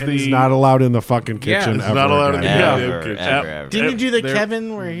 that was He's not allowed in the fucking kitchen he's ever not allowed in the again. kitchen. Ever. Didn't you do the There-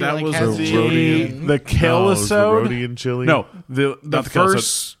 Kevin where he that like was has the chili? the Kale Oh, it was the episode. Rhodian chili? No, the Not the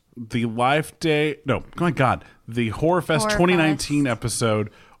first the Life Day. No, oh my God, the Horror Fest Horror 2019 Fest.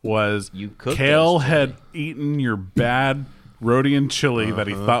 episode was You cooked Kale those had eaten your bad Rhodian chili that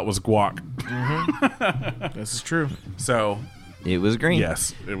he thought was guac. This is true. So It was green.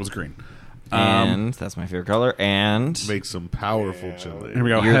 yes, it was green. And that's my favorite color. And Make some powerful chili. Here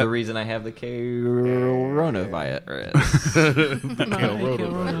we go. you're the reason I have the coronavirus.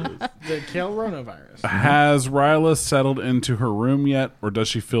 The Kale Ronavirus. Has Ryla settled into her room yet, or does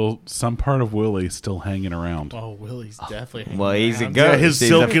she feel some part of Willie still hanging around? Oh, Willie's definitely. hanging Well, he's a around. ghost. Yeah, his He's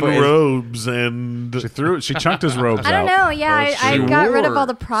silken a- robes and She chunked his robes I don't out. know. Yeah, I she got rid of wore all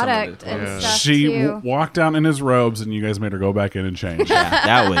the some of product it. and Yeah. stuff She too. walked down in his robes, and you guys made her go back in and change. Yeah,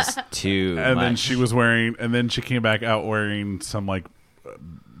 that was too And much. then she was wearing, and then she came back out wearing some like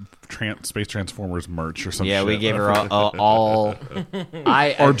Space Transformers merch or something. Yeah, we gave her all or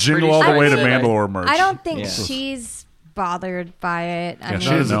Jingle All the Way to honestly- Mandalore merch. I don't think Yeah. she's bothered by it. I Yeah, mean, she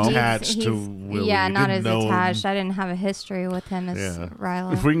didn't know. he's- attached to he's- Willie. Yeah, You not didn't as know him. attached. I didn't have a history with him as Yeah.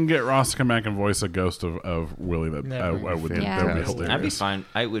 Ryla. If we can get Ross to come back and voice a ghost of Willie, that Never. I would. Yeah. That would be Fantastic. hilarious. I'd be fine.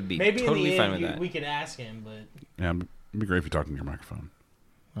 I would be Maybe totally in the fine end with that. we could ask him, but Yeah, it'd be great if you talked in your microphone.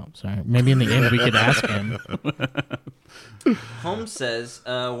 Oh, sorry. Maybe in the end we could ask him. Holmes says,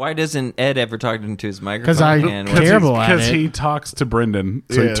 why doesn't Ed ever talk into his microphone? 'Cause I And care. Terrible at Because it. he talks to Brendan,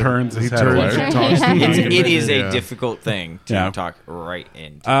 so Yeah, he turns his he head turns away. and talks to me. it is Yeah. a difficult thing to Yeah. talk right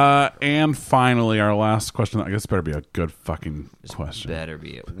into. And finally, our last question. I guess better be a good fucking question. Better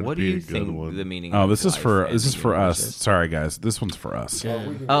be it. What do be a you good think one. the meaning Oh, of this is life for and this is the for us. universe is? Sorry, guys. This one's for us.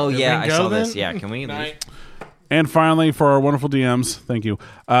 Oh, yeah, I go saw then? this. Yeah, can we leave? And finally, for our wonderful DMs, thank you.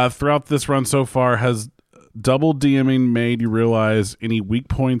 Throughout this run so far, has double DMing made you realize any weak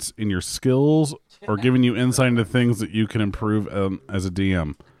points in your skills or given you insight into things that you can improve as a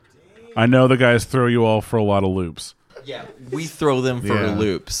DM? I know the guys throw you all for a lot of loops. Yeah, we throw them for Yeah.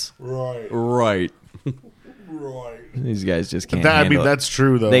 loops. Right. These guys just can't I handle mean, that's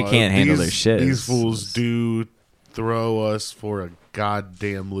true though. They can't handle their These- shit. These fools do throw us for a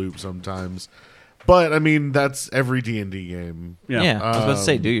goddamn loop sometimes. But I mean, that's every D&D game. Yeah, I was about to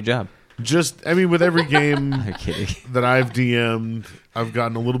say, do your job. Just, I mean, with every game I'm kidding. that I've DM'd, I've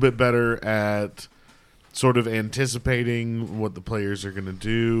gotten a little bit better at sort of anticipating what the players are going to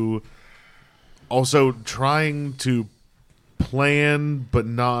do. Also, trying to plan, but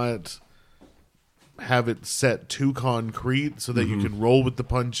not have it set too concrete so that you can roll with the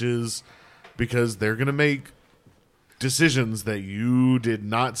punches, because they're going to make decisions that you did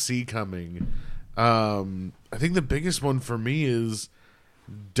not see coming. I think the biggest one for me is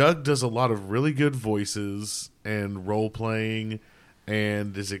Doug does a lot of really good voices and role playing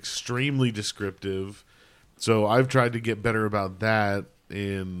and is extremely descriptive. So I've tried to get better about that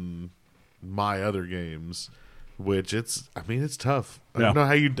in my other games, which it's tough. I Yeah. don't know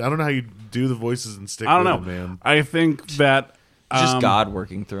how you do the voices and stick I don't know, with it, man. I think that Just God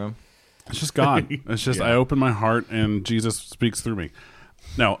working through them. It's just God. It's just Yeah. I open my heart and Jesus speaks through me.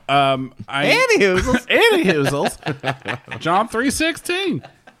 No, I Anywhoozles. John 3:16.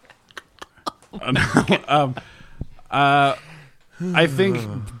 I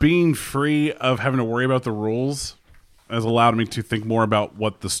think being free of having to worry about the rules has allowed me to think more about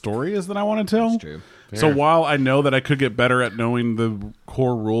what the story is that I want to tell. That's true. So while I know that I could get better at knowing the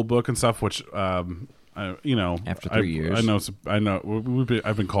core rule book and stuff, which After 3 years. I know.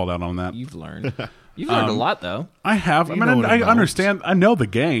 I've been called out on that. You've learned. You've learned a lot, though. I have. I You mean, know what it I amounts. understand. I know the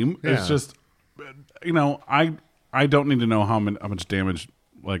game. It's Yeah. just, I don't need to know how much damage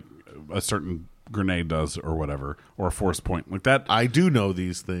like a certain grenade does or whatever, or a force point like that. I do know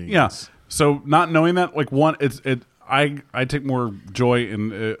these things. Yeah. So not knowing that, like I take more joy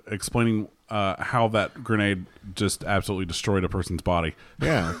in explaining how that grenade just absolutely destroyed a person's body.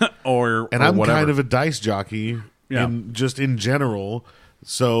 Yeah. or I'm whatever. kind of a dice jockey Yeah. in general.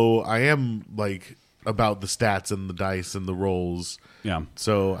 So I am like about the stats and the dice and the rolls. Yeah.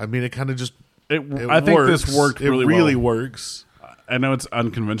 So I mean, it kind of just I think works. this worked It really well. works. I know it's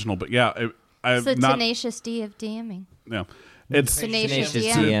unconventional, but yeah, It's the not. tenacious D of DMing. Yeah. It's Tenacious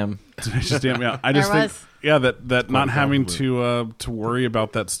Tenacious DM. TM. Tenacious DM, yeah. I just There think, was. yeah, that not having compliment. to worry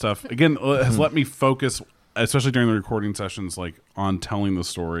about that stuff again has let me focus, especially during the recording sessions, like on telling the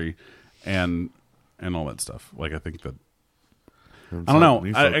story and all that stuff. Like I think that I don't know.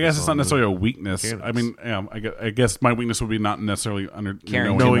 I guess it's not necessarily a weakness. mechanics. I mean, yeah, I guess my weakness would be not necessarily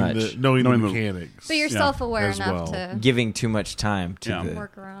Caring knowing too much. knowing the Knowing the- mechanics. But you're Yeah, self-aware as enough well. to Giving too much time to Yeah.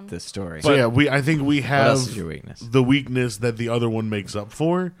 work around. the story. So yeah, I think we what have else is your weakness? the weakness that the other one makes up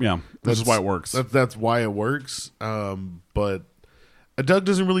for. Yeah, this is why it works. That's why it works. But Doug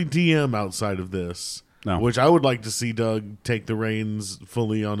doesn't really DM outside of this. No. Which I would like to see Doug take the reins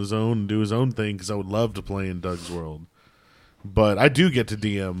fully on his own and do his own thing, because I would love to play in Doug's world. But I do get to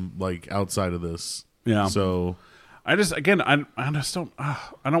DM like outside of this. Yeah. So I just again I just don't I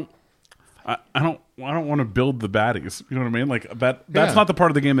don't want to build the baddies. You know what I mean? Like that's Yeah. not the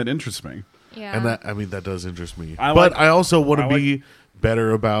part of the game that interests me. Yeah. and that does interest me. I But like- I also want to I be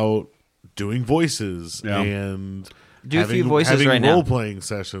better about doing voices Yeah. and Do a few voices right now. role playing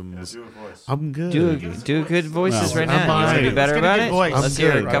sessions. I'm good. Do good voices No. right now. You want to be fine. better Let's get a about good it? voice. Let's I'm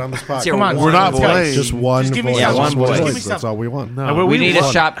hear good. a Right couple. on the spot. Let's hear Come on, one We're not voice. playing. Just one Just give me voice. something. one voice. Give me That's something. all we want. No. We need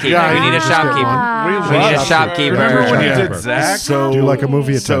a shopkeeper. Yeah, we need a just shopkeeper. Ah. We need a shopkeeper. Remember when you Yeah. did Zach? So Do like a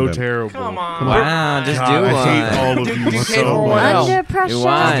movie so attendant. terrible. Come on. Wow, just God, do I one. hate all of you Do so one. much. Under pressure. You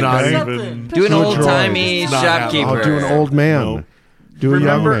won. Not Something. even. Do an Do a old timey droid. It's not shopkeeper. I'll do an old man. No. Do a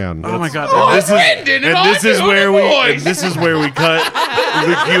young remember? man. Oh my god! This is where we cut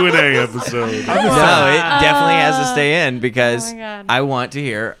the Q&A episode. No, it definitely has to stay in because Oh my God. I want to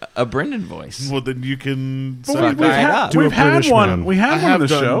hear a Brendan voice. Well, then you can. Fuck We've right had, up. Do a we've had British one. man. We had I one on the have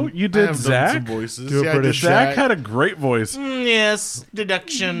done- show. You I did have done Zach. some voices. Do a Yeah, I did British Zach had a great voice. Yes,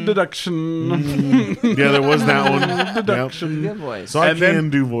 deduction. Deduction. Yeah, there was that one. Deduction. Good voice. So I And then- can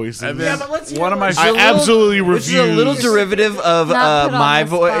do voices. And Yeah, then but let's hear one of my one. I absolutely Which is a little refuse. derivative of Not put on my the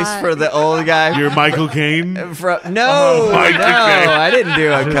voice spot. for the old guy. You're Michael Caine. No, my no, goodness. I didn't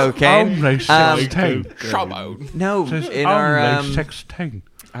do a cocaine. No, in our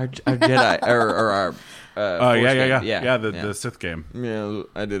Jedi or our. Oh Force yeah. game. Yeah, the Sith game. Yeah,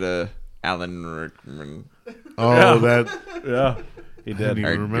 I did a Alan Rickman. Oh, that. Yeah, he I did. didn't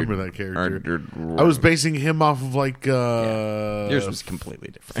even remember that character. I was basing him off of like. Yours was completely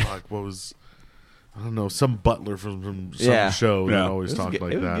different. Fuck, what was. I don't know, some butler from some Yeah. show Yeah. that always talked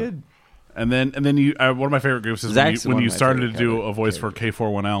like that. Good. And then you one of my favorite groups is Zach's when one you of my started to favorite do cover a voice for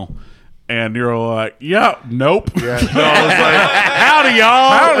K41L, and you're like, yeah, nope. Yeah. No, I was like, howdy,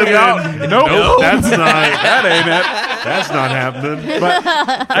 y'all. Howdy, y'all. And then, Nope. That's not. That ain't it. That's not happening. But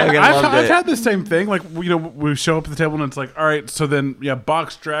I've loved it. had the same thing. Like, we show up at the table and it's like, all right, so then,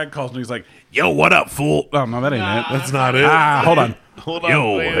 Box Drag calls me. He's like, yo, what up, fool? Oh, no, that ain't it. That's not it. Hold on. Hold on.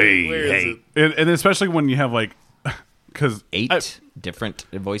 Yo, where is it? And especially when you have, like, because 8 different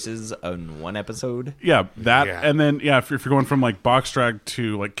voices on one episode. Yeah, that, Yeah. and then if you're going from like Box Drag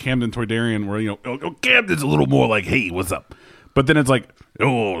to like Camden Toydarian, where Camden's a little more like, hey, what's up? But then it's like,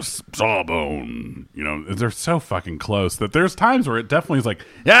 oh, Sawbone. They're so fucking close that there's times where it definitely is like,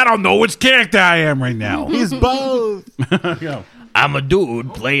 I don't know which character I am right now. He's both. Yeah. I'm a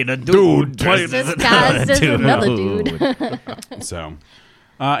dude playing a dude. This guy's just another dude. So,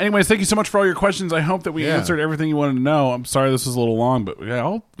 anyways, thank you so much for all your questions. I hope that we answered everything you wanted to know. I'm sorry this was a little long, but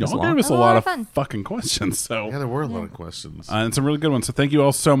y'all gave us a lot of fun. fucking questions. So, Yeah, there were a lot of questions. and some really good ones. So, thank you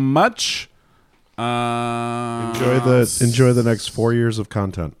all so much. Enjoy the next 4 years of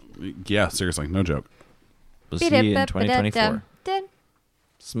content. Yeah, seriously, no joke. We'll see you in 2024.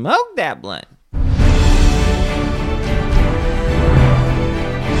 Smoke that blunt.